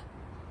heart.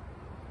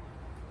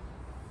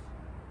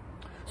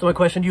 So my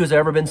question to you, has there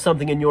ever been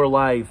something in your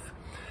life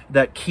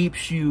that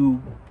keeps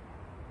you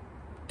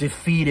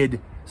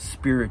defeated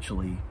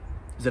spiritually?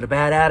 Is it a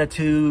bad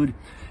attitude?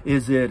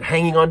 Is it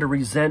hanging on to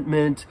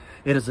resentment?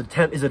 Is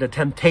it a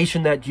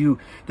temptation that you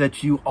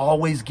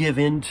always give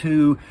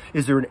into?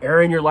 Is there an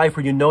area in your life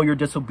where you know you're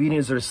disobedient?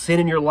 Is there a sin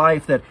in your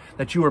life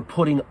that you are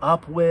putting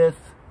up with?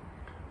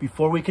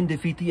 Before we can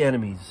defeat the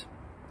enemies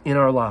in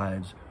our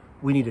lives,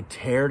 we need to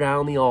tear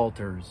down the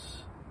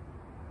altars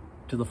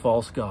to the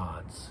false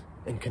gods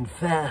and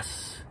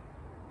confess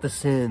the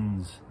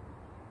sins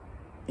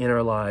in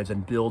our lives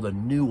and build a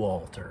new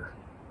altar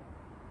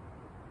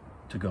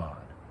to God.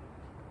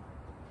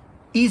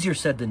 Easier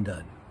said than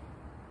done.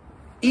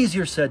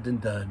 Easier said than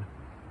done.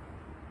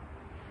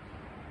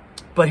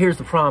 But here's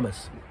the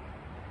promise.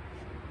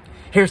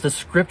 Here's the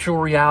scriptural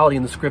reality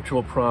and the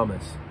scriptural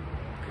promise,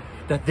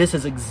 that this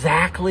is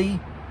exactly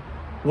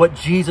what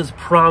Jesus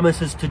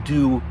promises to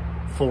do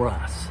for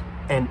us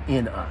and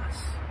in us.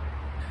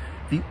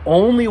 The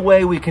only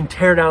way we can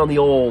tear down the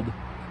old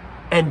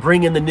and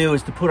bring in the new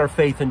is to put our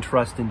faith and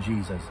trust in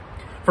Jesus.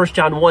 1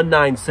 John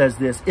 1:9 says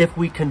this, if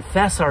we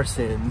confess our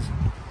sins,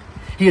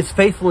 he is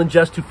faithful and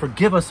just to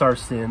forgive us our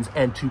sins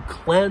and to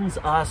cleanse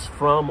us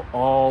from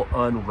all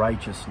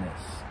unrighteousness.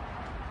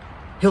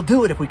 He'll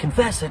do it if we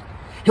confess it.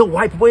 He'll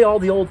wipe away all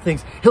the old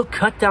things. He'll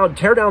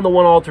tear down the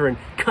one altar and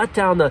cut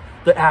down the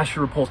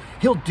Asherah poles.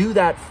 He'll do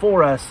that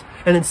for us.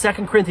 And in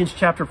 2 Corinthians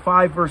chapter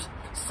 5, verse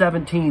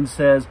 17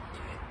 says,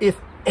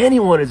 if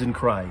anyone is in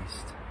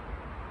Christ,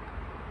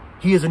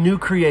 he is a new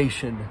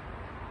creation.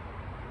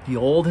 The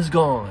old is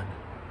gone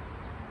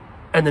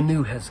and the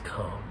new has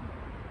come.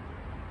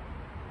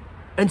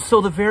 And so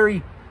the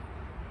very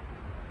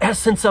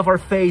essence of our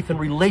faith and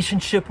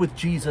relationship with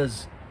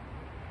Jesus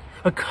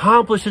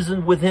accomplishes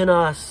within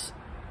us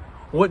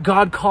what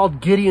God called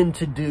Gideon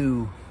to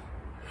do,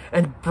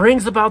 and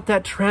brings about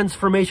that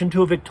transformation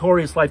to a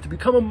victorious life, to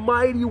become a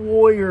mighty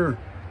warrior.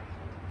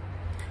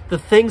 The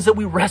things that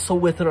we wrestle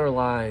with in our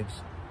lives,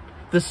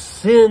 the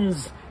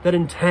sins that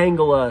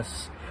entangle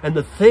us, and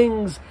the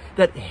things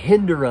that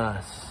hinder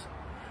us,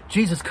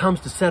 Jesus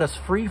comes to set us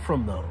free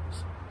from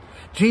those.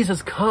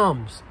 Jesus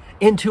comes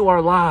into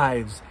our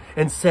lives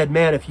and said,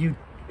 man, if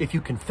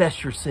you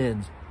confess your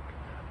sins,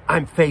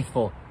 I'm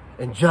faithful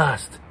and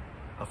just.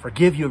 I'll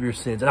forgive you of your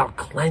sins and I'll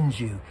cleanse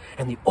you,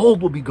 and the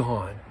old will be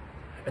gone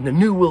and the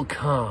new will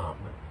come,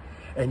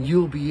 and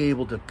you'll be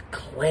able to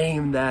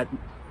claim that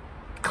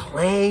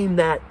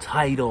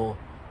title,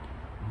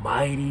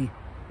 mighty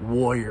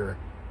warrior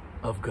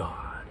of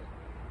God.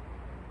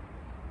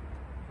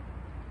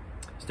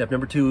 Step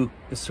number 2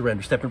 is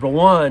surrender. Step number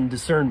 1,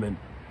 discernment.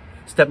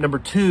 Step number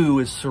 2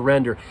 is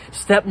surrender.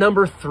 Step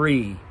number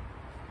 3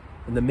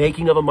 in the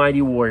making of a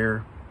mighty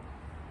warrior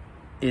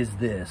is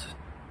this.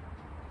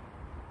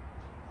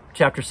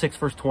 Chapter 6,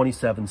 verse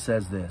 27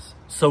 says this.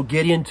 So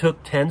Gideon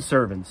took 10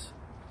 servants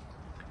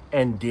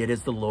and did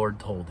as the Lord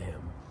told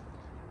him.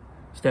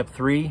 Step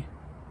 3,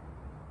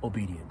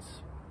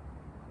 obedience.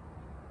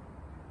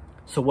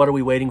 So what are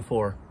we waiting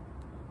for,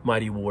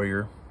 mighty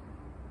warrior?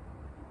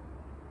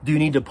 Do you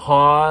need to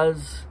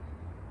pause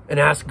and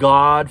ask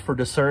God for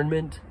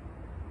discernment?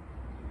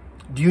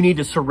 Do you need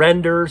to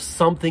surrender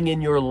something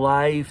in your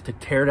life to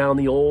tear down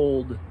the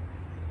old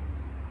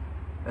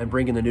and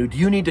bring in the new? Do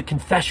you need to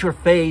confess your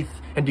faith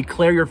and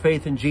declare your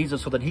faith in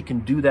Jesus so that he can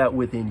do that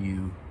within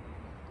you?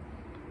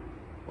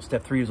 Well,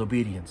 step 3 is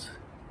obedience.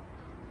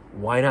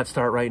 Why not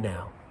start right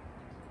now?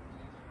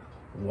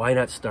 Why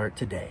not start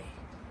today?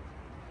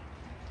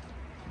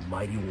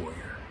 Mighty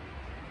warrior.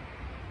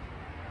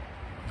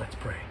 Let's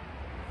pray.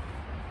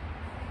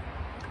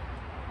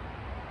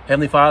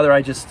 Heavenly Father,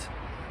 I just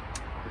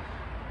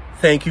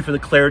thank you for the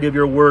clarity of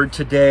your word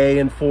today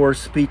and for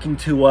speaking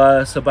to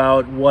us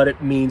about what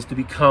it means to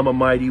become a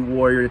mighty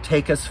warrior, to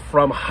take us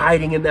from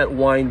hiding in that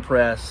wine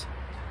press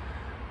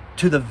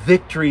to the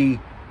victory,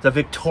 the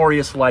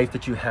victorious life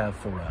that you have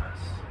for us.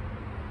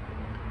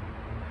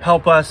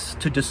 Help us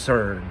to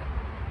discern.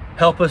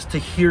 Help us to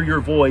hear your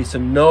voice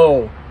and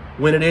know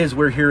when it is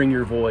we're hearing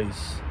your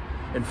voice,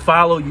 and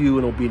follow you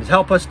in obedience.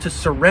 Help us to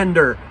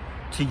surrender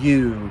to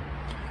you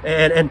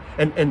and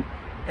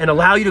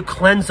allow you to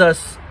cleanse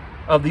us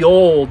of the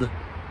old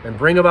and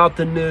bring about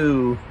the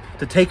new,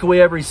 to take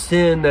away every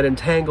sin that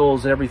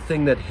entangles and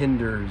everything that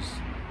hinders,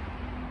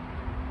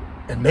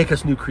 and make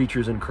us new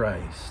creatures in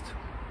Christ.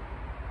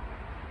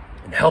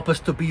 And help us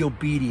to be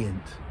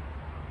obedient.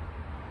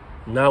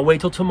 Not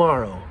wait till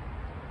tomorrow,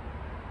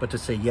 but to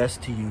say yes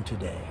to you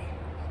today.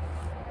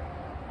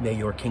 May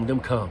your kingdom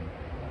come.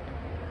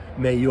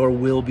 May your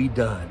will be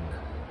done.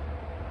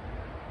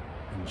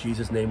 In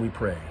Jesus' name we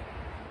pray.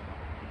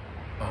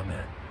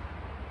 Amen.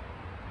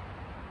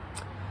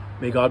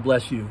 May God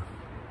bless you,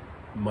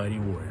 mighty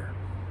warrior.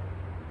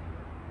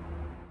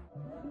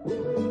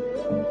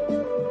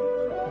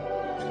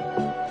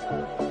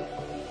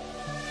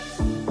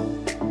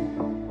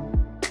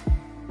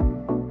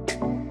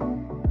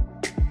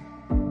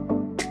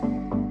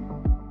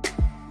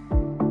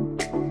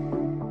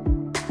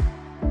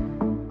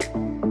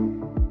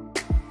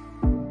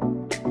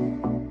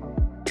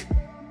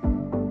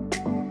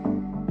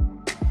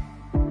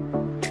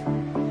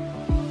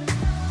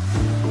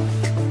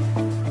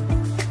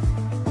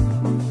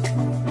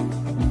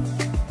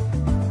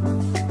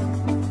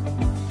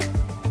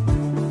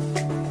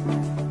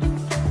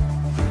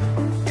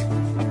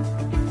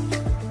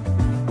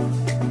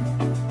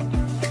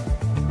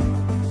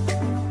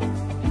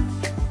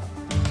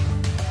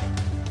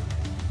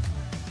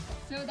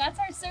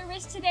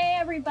 Today,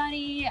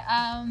 everybody.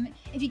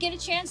 If you get a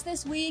chance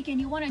this week and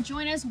you want to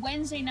join us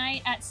Wednesday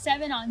night at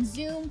 7 on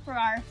Zoom for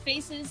our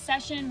Faces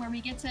session, where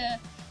we get to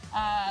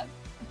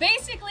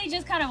basically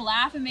just kind of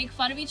laugh and make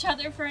fun of each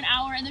other for an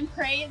hour and then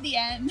pray at the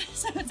end.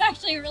 So it's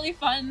actually a really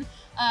fun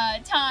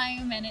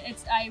time, and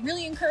I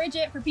really encourage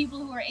it for people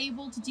who are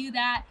able to do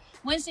that.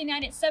 Wednesday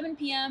night at 7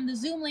 p.m. The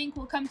Zoom link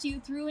will come to you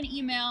through an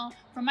email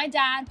from my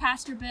dad,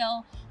 Pastor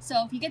Bill.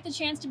 So if you get the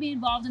chance to be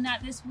involved in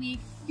that this week,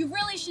 you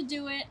really should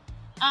do it.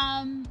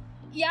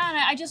 Yeah, and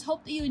I just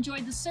hope that you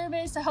enjoyed the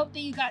service. I hope that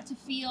you got to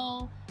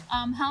feel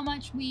how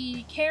much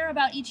we care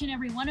about each and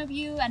every one of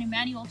you at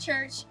Emmanuel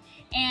Church.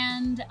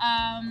 And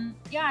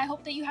yeah, I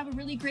hope that you have a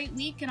really great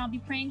week, and I'll be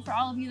praying for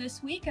all of you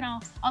this week, and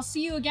I'll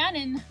see you again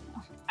in,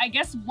 I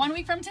guess, 1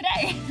 week from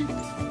today.